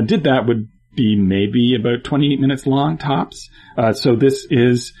did that would be maybe about 28 minutes long, tops. So this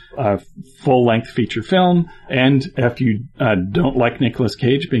is a full-length feature film. And if you don't like Nicolas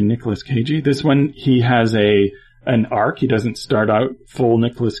Cage being Nicolas Cagey, this one, he has an arc. He doesn't start out full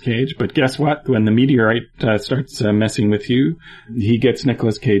Nicolas Cage, but guess what? When the meteorite starts messing with you, he gets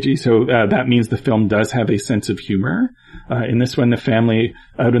Nicolas Cagey. So that means the film does have a sense of humor. In this one, the family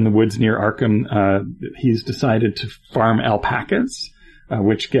out in the woods near Arkham, he's decided to farm alpacas,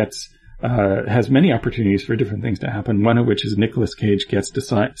 which has many opportunities for different things to happen, one of which is Nicolas Cage gets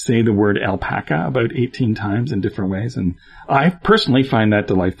to say the word alpaca about 18 times in different ways, and I personally find that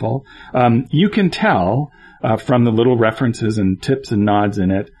delightful. You can tell from the little references and tips and nods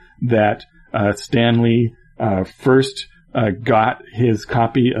in it that Stanley first got his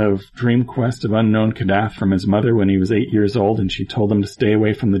copy of Dream Quest of Unknown Kadath from his mother when he was 8 years old, and she told him to stay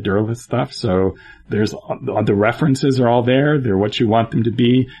away from the Derleth stuff. So the references are all there. They're what you want them to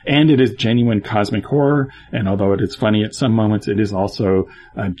be. And it is genuine cosmic horror. And although it is funny at some moments, it is also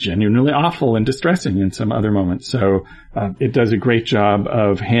genuinely awful and distressing in some other moments. So it does a great job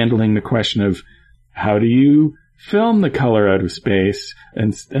of handling the question of how do you film the color out of space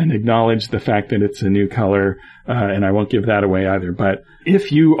and acknowledge the fact that it's a new color. And I won't give that away either. But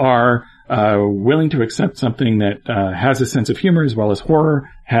if you are willing to accept something that has a sense of humor as well as horror,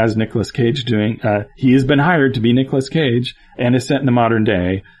 has Nicolas Cage he has been hired to be Nicolas Cage and is set in the modern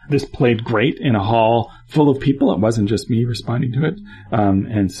day. This played great in a hall full of people. It wasn't just me responding to it.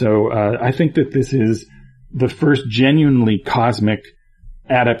 And so I think that this is the first genuinely cosmic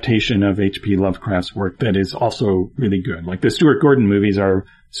adaptation of H.P. Lovecraft's work that is also really good. Like the Stuart Gordon movies are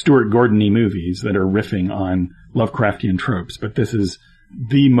Stuart Gordon-y movies that are riffing on Lovecraftian tropes, but this is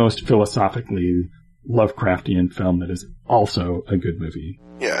the most philosophically Lovecraftian film that is also a good movie.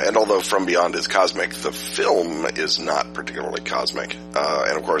 Yeah, and although From Beyond is cosmic, the film is not particularly cosmic.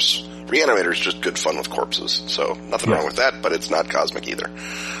 And of course, Reanimator is just good fun with corpses, so nothing wrong with that, but it's not cosmic either.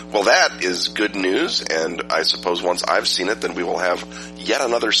 Well, that is good news, and I suppose once I've seen it, then we will have yet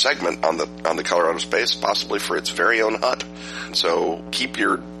another segment on the Color Out of Space, possibly for its very own hut. So keep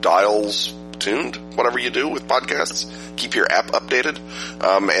your dials tuned, whatever you do with podcasts. Keep your app updated,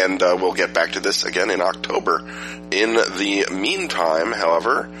 and we'll get back to this again in October. In the meantime,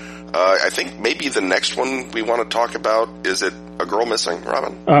 however, I think maybe the next one we want to talk about, is it A Girl Missing,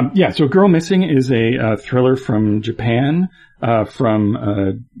 Robin? So Girl Missing is a thriller from Japan, from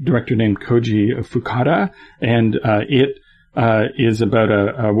a director named Koji Fukada, and it is about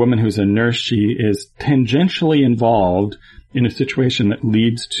a woman who's a nurse. She is tangentially involved in a situation that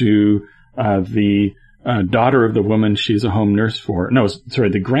leads to the daughter of the woman she's a home nurse for,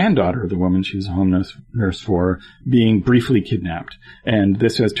 the granddaughter of the woman she's a home nurse for being briefly kidnapped. And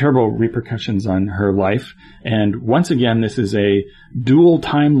this has terrible repercussions on her life. And once again, this is a dual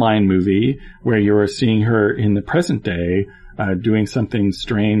timeline movie where you're seeing her in the present day doing something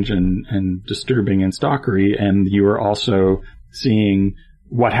strange and disturbing and stalkery, and you are also seeing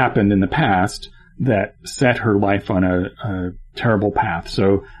what happened in the past that set her life on a terrible path.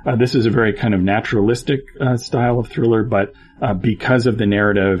 So this is a very kind of naturalistic style of thriller, but because of the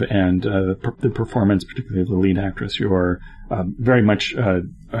narrative and the performance, particularly of the lead actress, you're very much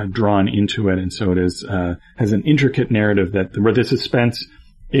drawn into it, and so it is has an intricate narrative where the suspense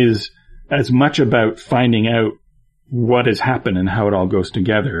is as much about finding out what has happened and how it all goes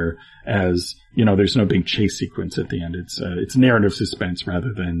together as, there's no big chase sequence at the end. It's narrative suspense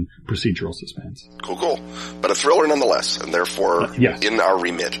rather than procedural suspense. Cool. But a thriller nonetheless, and therefore yes. In our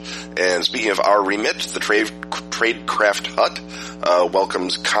remit. And speaking of our remit, the Tradecraft Hut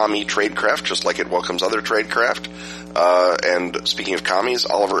welcomes Kami Tradecraft, just like it welcomes other Tradecraft. And speaking of commies,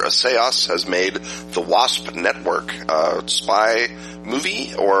 Oliver Assayas has made The Wasp Network, spy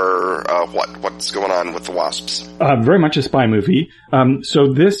movie, or what's going on with the Wasps? Very much a spy movie.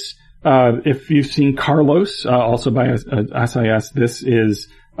 So this, if you've seen Carlos, also by Assayas, this is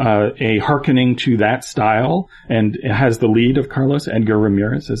a hearkening to that style, and it has the lead of Carlos, Edgar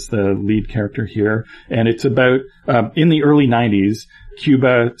Ramirez, as the lead character here. And it's about, in the early 90s,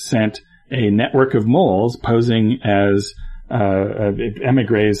 Cuba sent a network of moles posing as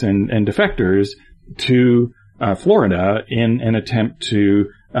emigres and defectors to Florida in an attempt to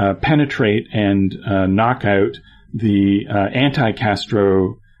penetrate and knock out the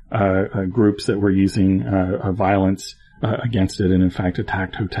anti-Castro groups that were using violence against it, and in fact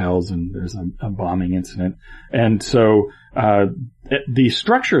attacked hotels, and there's a bombing incident. And so the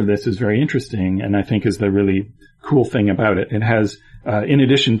structure of this is very interesting, and I think is the really cool thing about it. It has, in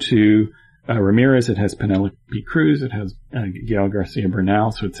addition to Ramirez, it has Penelope Cruz, it has Gael Garcia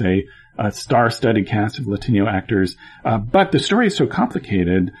Bernal, so it's a star-studded cast of Latino actors. But the story is so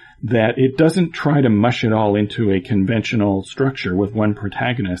complicated that it doesn't try to mush it all into a conventional structure with one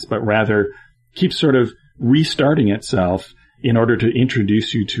protagonist, but rather keeps sort of restarting itself in order to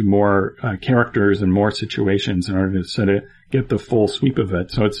introduce you to more characters and more situations in order to sort of get the full sweep of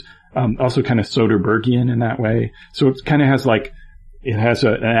it. So it's also kind of Soderberghian in that way. So it kind of has it has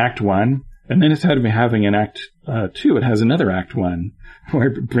an act one, and then instead of having an act two, it has another act one where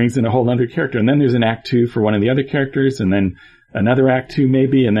it brings in a whole other character. And then there's an act two for one of the other characters, and then another act two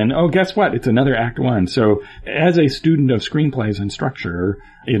maybe, and then, guess what? It's another act one. So as a student of screenplays and structure,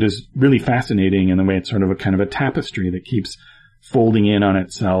 it is really fascinating in the way it's sort of a kind of a tapestry that keeps folding in on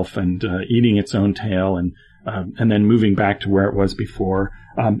itself and eating its own tail, and then moving back to where it was before.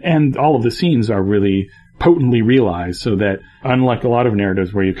 And all of the scenes are really potently realized, so that unlike a lot of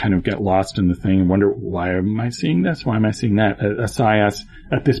narratives where you kind of get lost in the thing and wonder, why am I seeing this? Why am I seeing that? Assayas,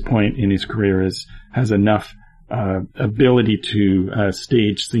 at this point in his career, has enough ability to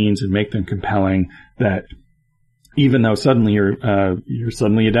stage scenes and make them compelling that even though suddenly you're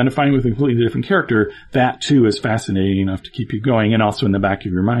suddenly identifying with a completely different character, that too is fascinating enough to keep you going. And also in the back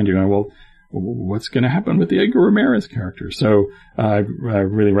of your mind, you're going, well, what's going to happen with the Edgar Ramirez character? So I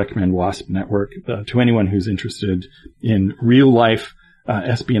really recommend Wasp Network to anyone who's interested in real life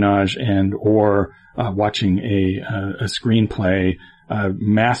espionage and or watching a screenplay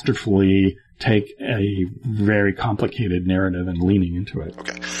masterfully take a very complicated narrative and leaning into it.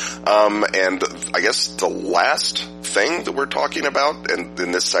 Okay. And I guess the last thing that we're talking about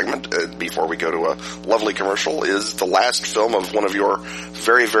in this segment, before we go to a lovely commercial, is the last film of one of your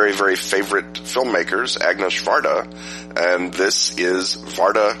very, very, very favorite filmmakers, Agnes Varda. And this is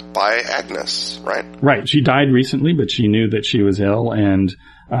Varda by Agnes, right? Right. She died recently, but she knew that she was ill. And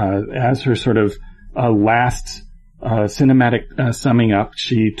as her sort of last cinematic summing up,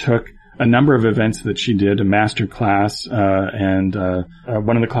 she took a number of events that she did, a master class, and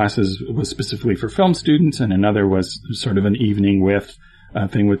one of the classes was specifically for film students, and another was sort of an evening with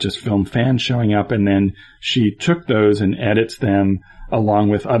thing with just film fans showing up. And then she took those and edits them along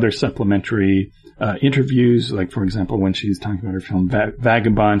with other supplementary interviews. Like, for example, when she's talking about her film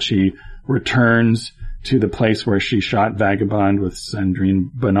Vagabond, she returns to the place where she shot Vagabond with Sandrine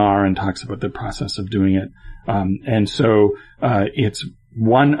Bonnar and talks about the process of doing it. And so it's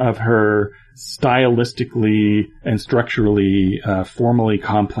one of her stylistically and structurally formally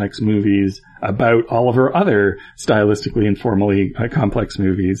complex movies about all of her other stylistically and formally complex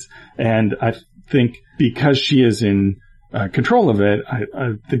movies. And I think because she is in control of it,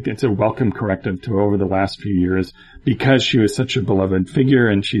 I think it's a welcome corrective to over the last few years, because she was such a beloved figure,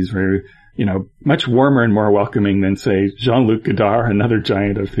 and she's very, much warmer and more welcoming than, say, Jean-Luc Godard, another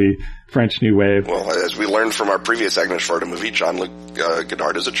giant of the French New Wave. Well, as we learned from our previous Agnes Varda movie, Jean-Luc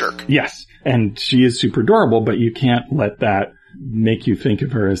Godard is a jerk. Yes, and she is super adorable, but you can't let that make you think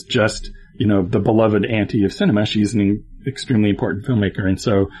of her as just, the beloved auntie of cinema. She's an extremely important filmmaker, and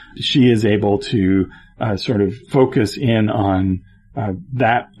so she is able to sort of focus in on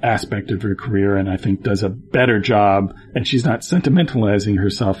that aspect of her career, and I think does a better job, and she's not sentimentalizing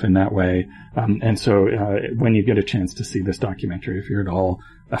herself in that way. And so when you get a chance to see this documentary, if you're at all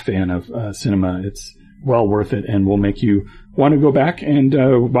a fan of cinema, it's well worth it and will make you want to go back and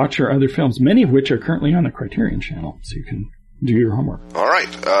watch her other films, many of which are currently on the Criterion Channel, so you can do your homework. All right.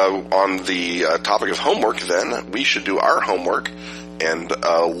 On the topic of homework, then, we should do our homework and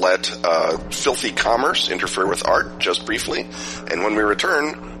let filthy commerce interfere with art just briefly. And when we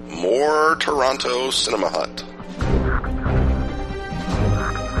return, more Toronto Cinema Hut.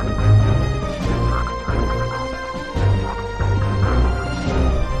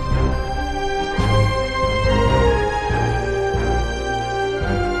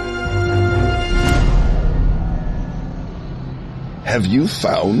 Have you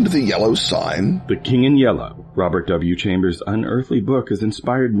found the yellow sign? The King in Yellow, Robert W. Chambers' unearthly book, has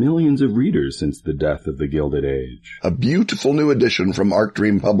inspired millions of readers since the death of the Gilded Age. A beautiful new edition from Arc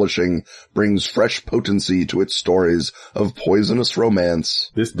Dream Publishing brings fresh potency to its stories of poisonous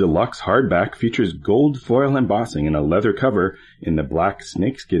romance. This deluxe hardback features gold foil embossing and a leather cover in the black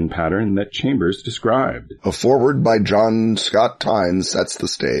snakeskin pattern that Chambers described. A foreword by John Scott Tynes sets the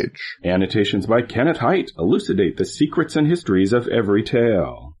stage. Annotations by Kenneth Haidt elucidate the secrets and histories of every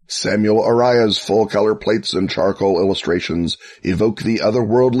tale. Samuel Araya's full-color plates and charcoal illustrations evoke the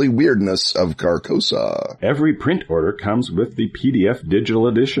otherworldly weirdness of Carcosa. Every print order comes with the PDF digital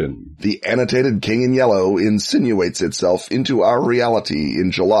edition. The annotated King in Yellow insinuates itself into our reality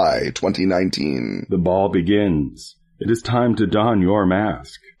in July 2019. The ball begins. It is time to don your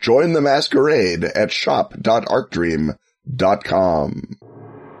mask. Join the masquerade at shop.arcdream.com.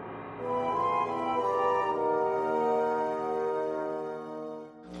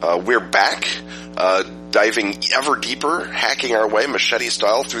 We're back, diving ever deeper, hacking our way machete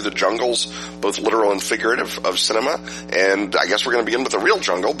style through the jungles, both literal and figurative, of cinema. And I guess we're going to begin with the real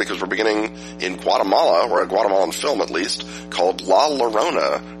jungle, because we're beginning in Guatemala, or a Guatemalan film at least, called La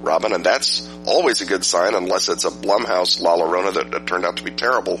Llorona, Robin, and that's always a good sign, unless it's a Blumhouse La Llorona that turned out to be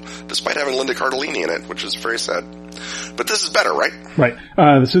terrible, despite having Linda Cardellini in it, which is very sad. But this is better, right? Right.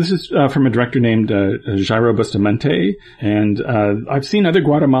 So this is from a director named Jairo Bustamante, and I've seen other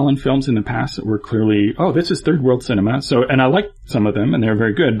Guatemalan films in the past that were clearly, this is third world cinema. So, and I like some of them, and they're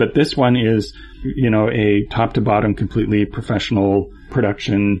very good. But this one is, a top to bottom, completely professional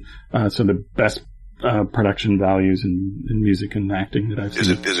production. So the best production values in music and acting that I've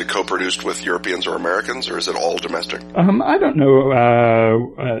seen. Is it co-produced with Europeans or Americans, or is it all domestic? I don't know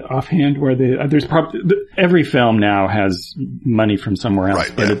offhand where there's probably every film now has money from somewhere else,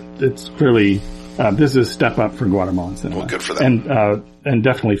 right, but yeah. it's clearly this is a step up for Guatemalan cinema. Well, good for them. And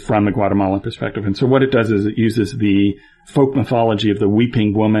definitely from the Guatemalan perspective. And so what it does is it uses the folk mythology of the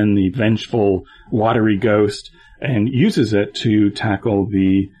weeping woman, the vengeful watery ghost, and uses it to tackle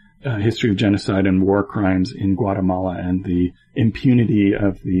the history of genocide and war crimes in Guatemala and the impunity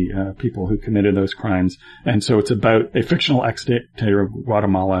of the people who committed those crimes. And so it's about a fictional ex-dictator of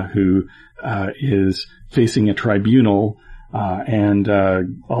Guatemala who is facing a tribunal, and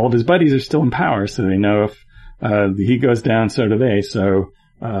all of his buddies are still in power, so they know if he goes down, so do they. So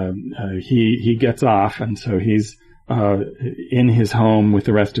he gets off, and so he's in his home with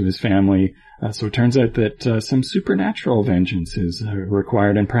the rest of his family. So it turns out that some supernatural vengeance is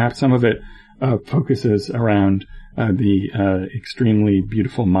required, and perhaps some of it focuses around the extremely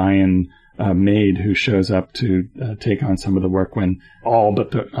beautiful Mayan maid who shows up to take on some of the work when all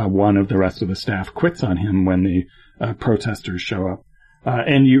but one of the rest of the staff quits on him when the protesters show up.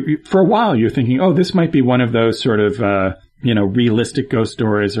 And you, for a while, you're thinking, this might be one of those sort of realistic ghost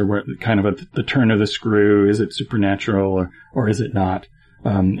stories, or where kind of the turn of the screw. Is it supernatural or is it not?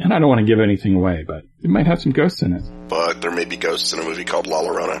 And I don't want to give anything away, but it might have some ghosts in it. But there may be ghosts in a movie called La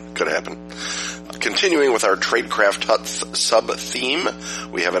Llorona. Could happen. Continuing with our Tradecraft Hut sub-theme,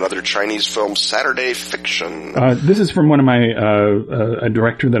 we have another Chinese film, Saturday Fiction. This is from one of my, a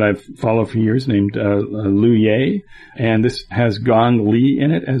director that I've followed for years named Liu Ye, and this has Gong Li in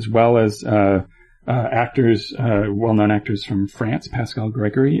it, as well as actors, well-known actors from France, Pascal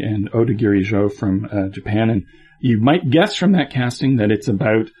Gregory and Odagiri Zhou from Japan. And you might guess from that casting that it's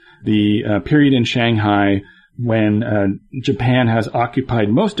about the period in Shanghai when Japan has occupied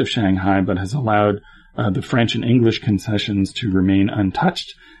most of Shanghai, but has allowed the French and English concessions to remain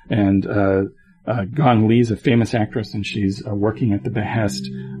untouched. And Gong Li is a famous actress, and she's working at the behest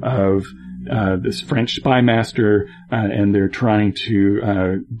of this French spy master, and they're trying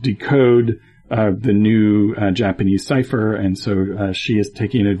to decode the new Japanese cipher, and so she is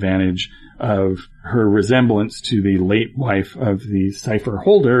taking advantage of her resemblance to the late wife of the cipher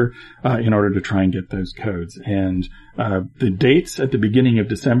holder in order to try and get those codes. And the dates at the beginning of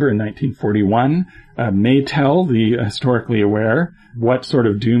December in 1941 may tell the historically aware what sort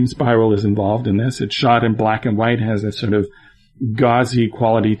of doom spiral is involved in this. It's shot in black and white, has a sort of gauzy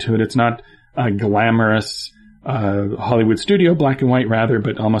quality to it. It's not a glamorous Hollywood studio black and white, rather,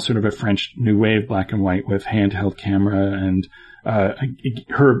 but almost sort of a French New Wave black and white with handheld camera, and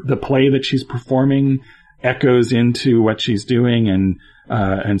the play that she's performing echoes into what she's doing,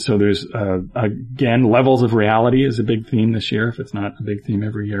 and so there's again, levels of reality is a big theme this year, if it's not a big theme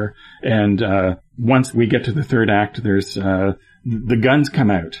every year. And once we get to the third act, there's the guns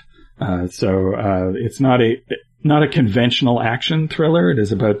come out. So it's not a conventional action thriller. It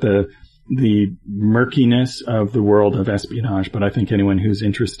is about the murkiness of the world of espionage, but I think anyone who's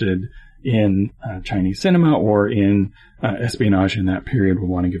interested in Chinese cinema or in espionage in that period will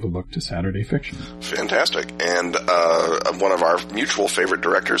want to give a look to Saturday Fiction. Fantastic. And one of our mutual favorite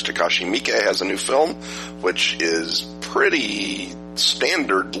directors, Takashi Miike, has a new film, which is pretty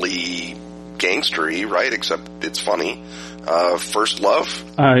standardly gangstery, right? Except it's funny. First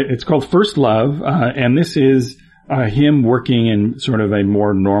Love? It's called First Love, and this is him working in sort of a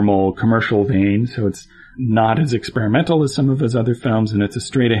more normal commercial vein, so it's not as experimental as some of his other films, and it's a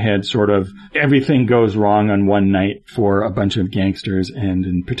straight-ahead sort of everything goes wrong on one night for a bunch of gangsters, and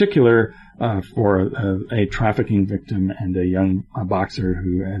in particular for a trafficking victim and a young boxer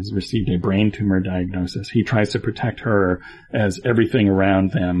who has received a brain tumor diagnosis. He tries to protect her as everything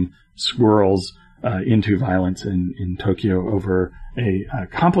around them swirls into violence in Tokyo over a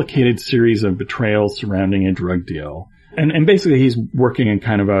complicated series of betrayals surrounding a drug deal. And basically he's working in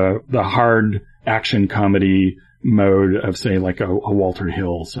kind of the hard action comedy mode of, say, like a Walter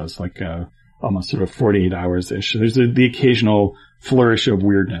Hill. So it's like almost sort of 48 hours-ish. There's the occasional flourish of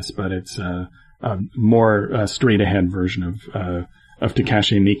weirdness, but it's a more straight-ahead version of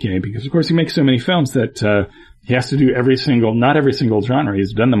Takashi Miike, because of course he makes so many films that he has to do not every single genre.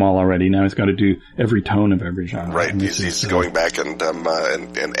 He's done them all already. Now he's got to do every tone of every genre. Right. He's going back and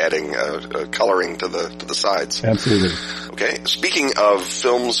adding coloring to the sides. Absolutely. Okay. Speaking of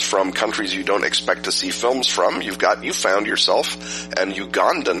films from countries you don't expect to see films from, you found yourself an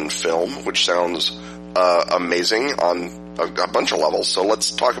Ugandan film, which sounds amazing on a bunch of levels. So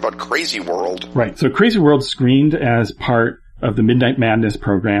let's talk about Crazy World. Right. So Crazy World screened as part of the Midnight Madness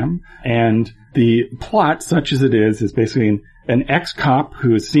program, and the plot, such as it is basically an ex-cop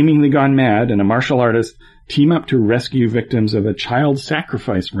who has seemingly gone mad and a martial artist team up to rescue victims of a child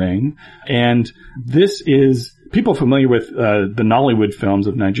sacrifice ring. And this is, people familiar with the Nollywood films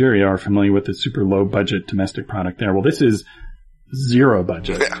of Nigeria are familiar with the super low budget domestic product there. Well, this is zero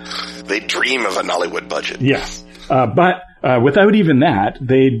budget. Yeah. They dream of a Nollywood budget. Yes. But without even that,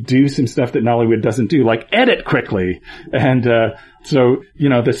 they do some stuff that Nollywood doesn't do, like edit quickly. And so,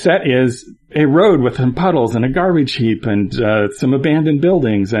 the set is a road with some puddles and a garbage heap and some abandoned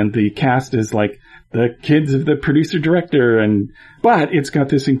buildings, and the cast is like the kids of the producer-director. But it's got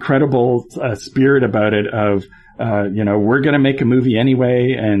this incredible spirit about it of, we're going to make a movie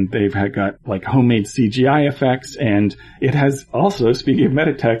anyway, and they've got like homemade CGI effects, and it has also, speaking of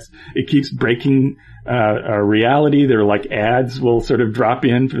metatext, it keeps breaking reality. There are like ads will sort of drop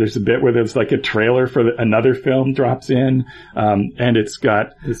in. There's a bit where there's like a trailer for another film drops in, and it's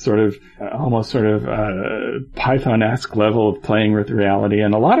got this sort of almost sort of Python-esque level of playing with reality,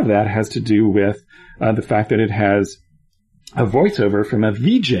 and a lot of that has to do with the fact that it has a voiceover from a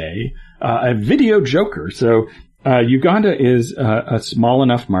VJ, a video joker. So Uganda is a small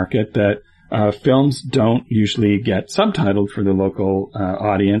enough market that films don't usually get subtitled for the local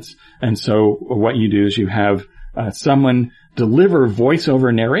audience, and so what you do is you have someone deliver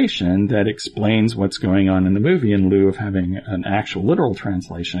voiceover narration that explains what's going on in the movie in lieu of having an actual literal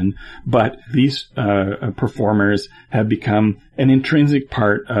translation. But these performers have become an intrinsic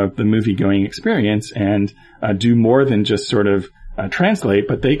part of the movie-going experience and do more than just sort of translate,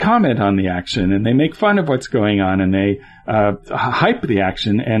 but they comment on the action and they make fun of what's going on and they hype the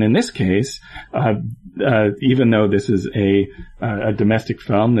action. And in this case, even though this is a domestic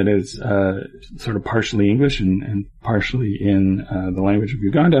film that is sort of partially English and partially in the language of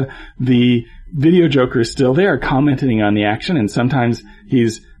Uganda, the video joker is still there commenting on the action, and sometimes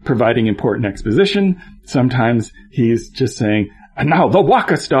he's providing important exposition. Sometimes he's just saying, And now the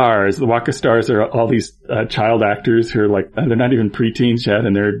Waka Stars. The Waka Stars are all these child actors who are like, they're not even preteens yet,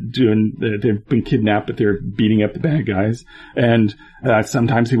 and they've been kidnapped, but they're beating up the bad guys. And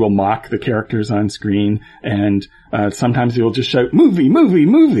sometimes he will mock the characters on screen, and sometimes he will just shout, movie, movie,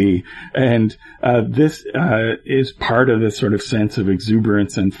 movie. And this is part of this sort of sense of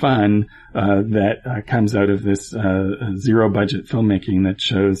exuberance and fun that comes out of this zero-budget filmmaking that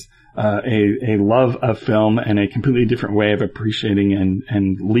shows a love of film and a completely different way of appreciating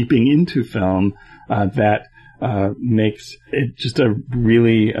and leaping into film that makes it just a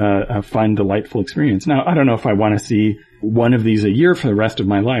really a fun, delightful experience. Now, I don't know if I want to see one of these a year for the rest of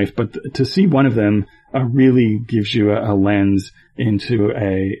my life, but to see one of them really gives you a lens into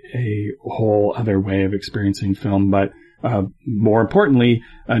a whole other way of experiencing film, but more importantly,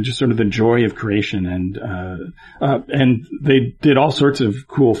 just sort of the joy of creation. And they did all sorts of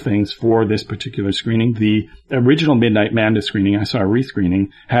cool things for this particular screening. The original Midnight Madness screening, I saw a rescreening,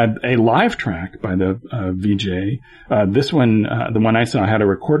 had a live track by the VJ. This one, the one I saw, had a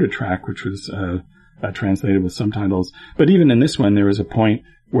recorded track, which was translated with subtitles. But even in this one, there was a point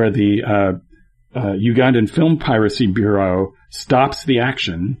where the Ugandan Film Piracy Bureau stops the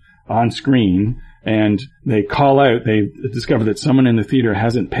action on screen, and they call out, they discover that someone in the theater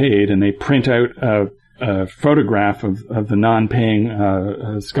hasn't paid, and they print out a photograph of the non-paying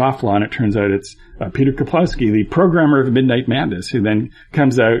scofflaw, and it turns out it's Peter Kaplowski, the programmer of Midnight Madness, who then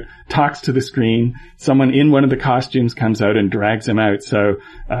comes out, talks to the screen. Someone in one of the costumes comes out and drags him out. So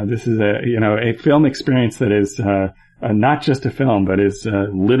this is a film experience that is not just a film, but is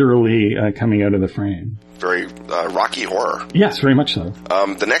literally coming out of the frame. Very Rocky Horror. Yes, very much so.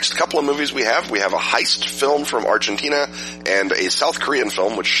 The next couple of movies we have a heist film from Argentina and a South Korean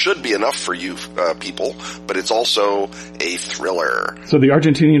film, which should be enough for you people, but it's also a thriller. So the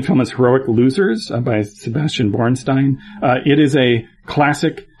Argentinian film is Heroic Losers by Sebastian Bornstein. It is a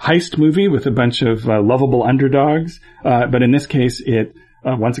classic heist movie with a bunch of lovable underdogs, but in this case it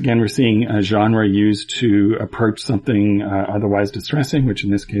once again, we're seeing a genre used to approach something otherwise distressing, which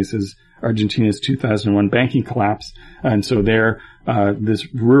in this case is Argentina's 2001 banking collapse. And so there, this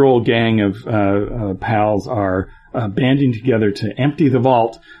rural gang of pals are banding together to empty the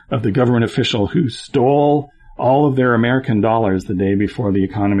vault of the government official who stole all of their American dollars the day before the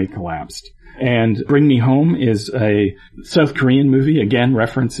economy collapsed. And Bring Me Home is a South Korean movie, again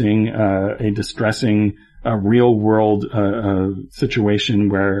referencing a distressing real world situation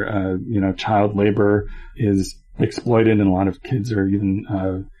where child labor is exploited, and a lot of kids are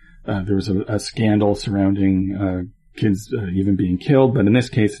even there was a scandal surrounding kids even being killed. But in this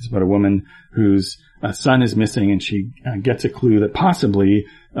case, it's about a woman whose son is missing, and she gets a clue that possibly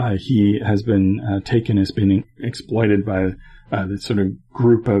he has been taken, has been exploited by this sort of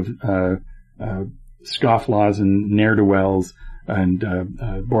group of scofflaws and ne'er-do-wells and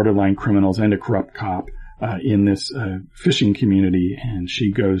borderline criminals and a corrupt cop in this fishing community, and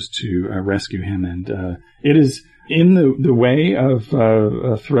she goes to rescue him. And it is in the way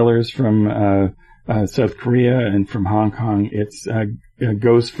of thrillers from South Korea and from Hong Kong. It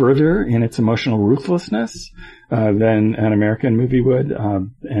goes further in its emotional ruthlessness than an American movie would,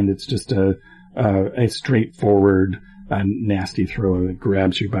 and it's just a straightforward, nasty thriller that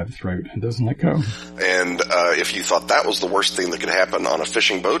grabs you by the throat and doesn't let go. And if you thought that was the worst thing that could happen on a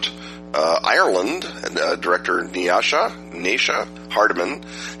fishing boat, Ireland, director Naoise Hardiman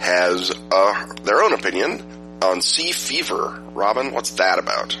has their own opinion on Sea Fever. Robin, what's that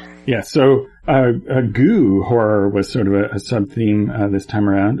about? Yeah, so goo horror was sort of a sub-theme this time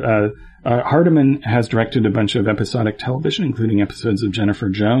around. Hardiman has directed a bunch of episodic television, including episodes of Jennifer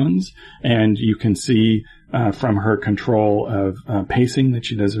Jones, and you can see from her control of pacing that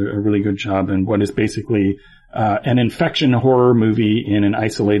she does a really good job in what is basically an infection horror movie in an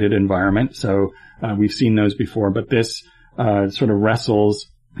isolated environment. So we've seen those before, but this sort of wrestles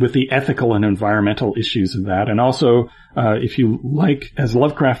with the ethical and environmental issues of that. And also, if you like, as a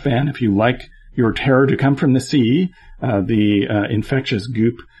Lovecraft fan, if you like your terror to come from the sea, the infectious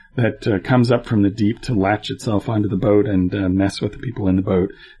goop that comes up from the deep to latch itself onto the boat and mess with the people in the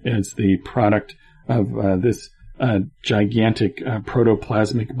boat is the product of this gigantic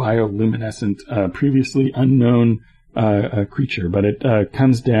protoplasmic bioluminescent previously unknown creature. But it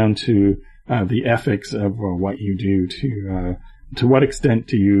comes down to the ethics of what you do to what extent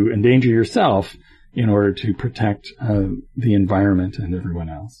do you endanger yourself in order to protect the environment and everyone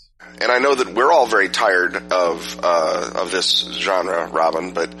else. And I know that we're all very tired of this genre,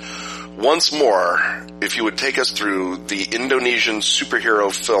 Robin, but once more, if you would take us through the Indonesian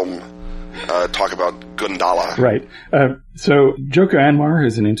superhero film, talk about Gundala. Right. So Joko Anwar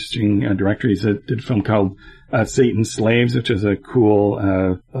is an interesting director. He did a film called Satan's Slaves, which is a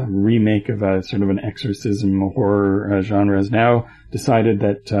cool remake of a sort of an exorcism horror genre, has now decided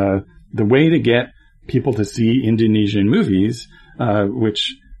that the way to get people to see Indonesian movies,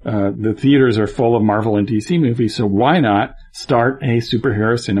 which the theaters are full of Marvel and DC movies, so why not start a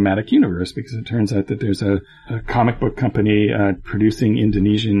superhero cinematic universe? Because it turns out that there's a comic book company producing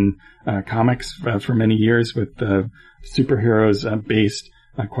Indonesian comics for many years with superheroes based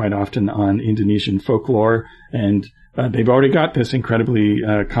quite often on Indonesian folklore, and they've already got this incredibly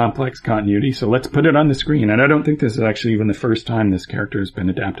complex continuity, so let's put it on the screen. And I don't think this is actually even the first time this character has been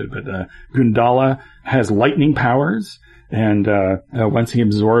adapted, but Gundala has lightning powers, and once he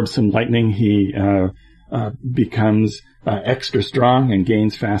absorbs some lightning, he becomes extra strong and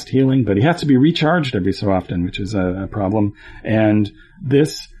gains fast healing, but he has to be recharged every so often, which is a problem. And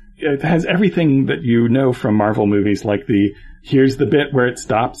this, it has everything that you know from Marvel movies, like here's the bit where it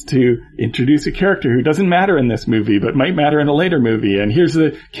stops to introduce a character who doesn't matter in this movie, but might matter in a later movie. And here's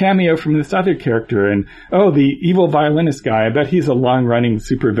the cameo from this other character. And, the evil violinist guy, I bet he's a long-running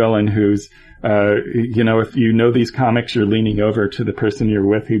supervillain who's, if you know these comics, you're leaning over to the person you're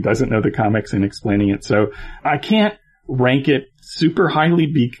with who doesn't know the comics and explaining it. So I can't rank it super highly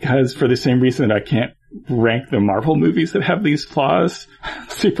because for the same reason that I can't rank the Marvel movies that have these flaws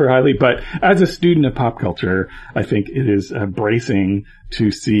super highly. But as a student of pop culture, I think it is bracing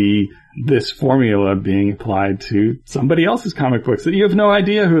to see this formula being applied to somebody else's comic books that you have no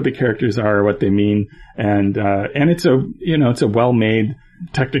idea who the characters are or what they mean. And it's a well-made,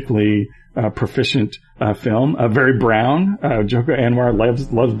 technically proficient film, very brown. Joko Anwar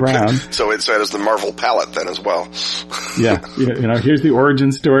loves brown. So it has the Marvel palette then as well. Yeah, here's the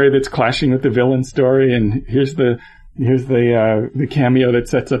origin story that's clashing with the villain story, and here's the cameo that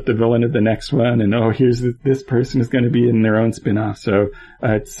sets up the villain of the next one, and here's this person is going to be in their own spin-off. So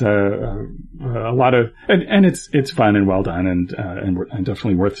it's a lot of, and it's fun and well done, and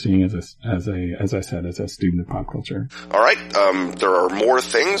definitely worth seeing as a student of pop culture. All right, there are more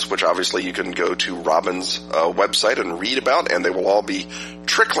things which obviously you can go to Robin's website and read about, and they will all be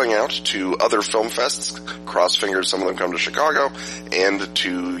trickling out to other film fests. Cross fingers, some of them come to Chicago, and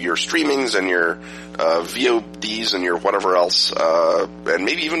to your streamings and your VODs and your whatever else, and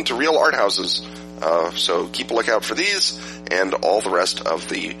maybe even to real art houses. So keep a lookout for these and all the rest of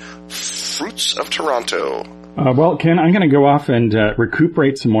the fruits of Toronto. Well, Ken, I'm going to go off and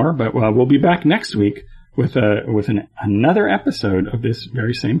recuperate some more, but we'll be back next week with another episode of this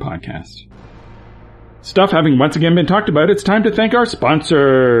very same podcast. Stuff having once again been talked about, it's time to thank our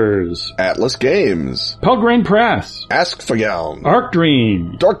sponsors. Atlas Games, Pelgrane Press, Ask Fageln, Arc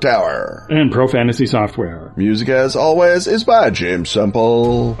Dream, Dork Tower, and Pro Fantasy Software. Music, as always, is by Jim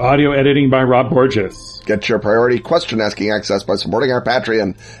Semple. Audio editing by Rob Borges. Get your priority question-asking access by supporting our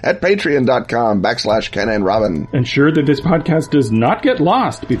Patreon at patreon.com/Ken and Robin. Ensure that this podcast does not get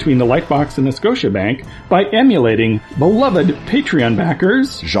lost between the Lightbox and the Scotiabank by emulating beloved Patreon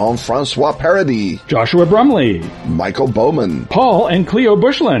backers Jean-Francois Paradis, Joshua Brumley, Michael Bowman, Paul and Cleo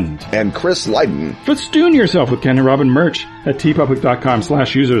Bushland, and Chris Leiden. Festoon yourself with Ken and Robin merch at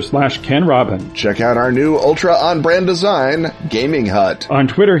tpublic.com/user/Ken Robin. Check out our new ultra on-brand design, Gaming Hut. On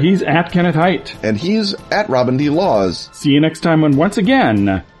Twitter, he's at Kenneth Haidt. And he's at Robin D. Laws. See you next time when once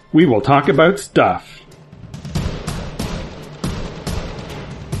again, we will talk about stuff.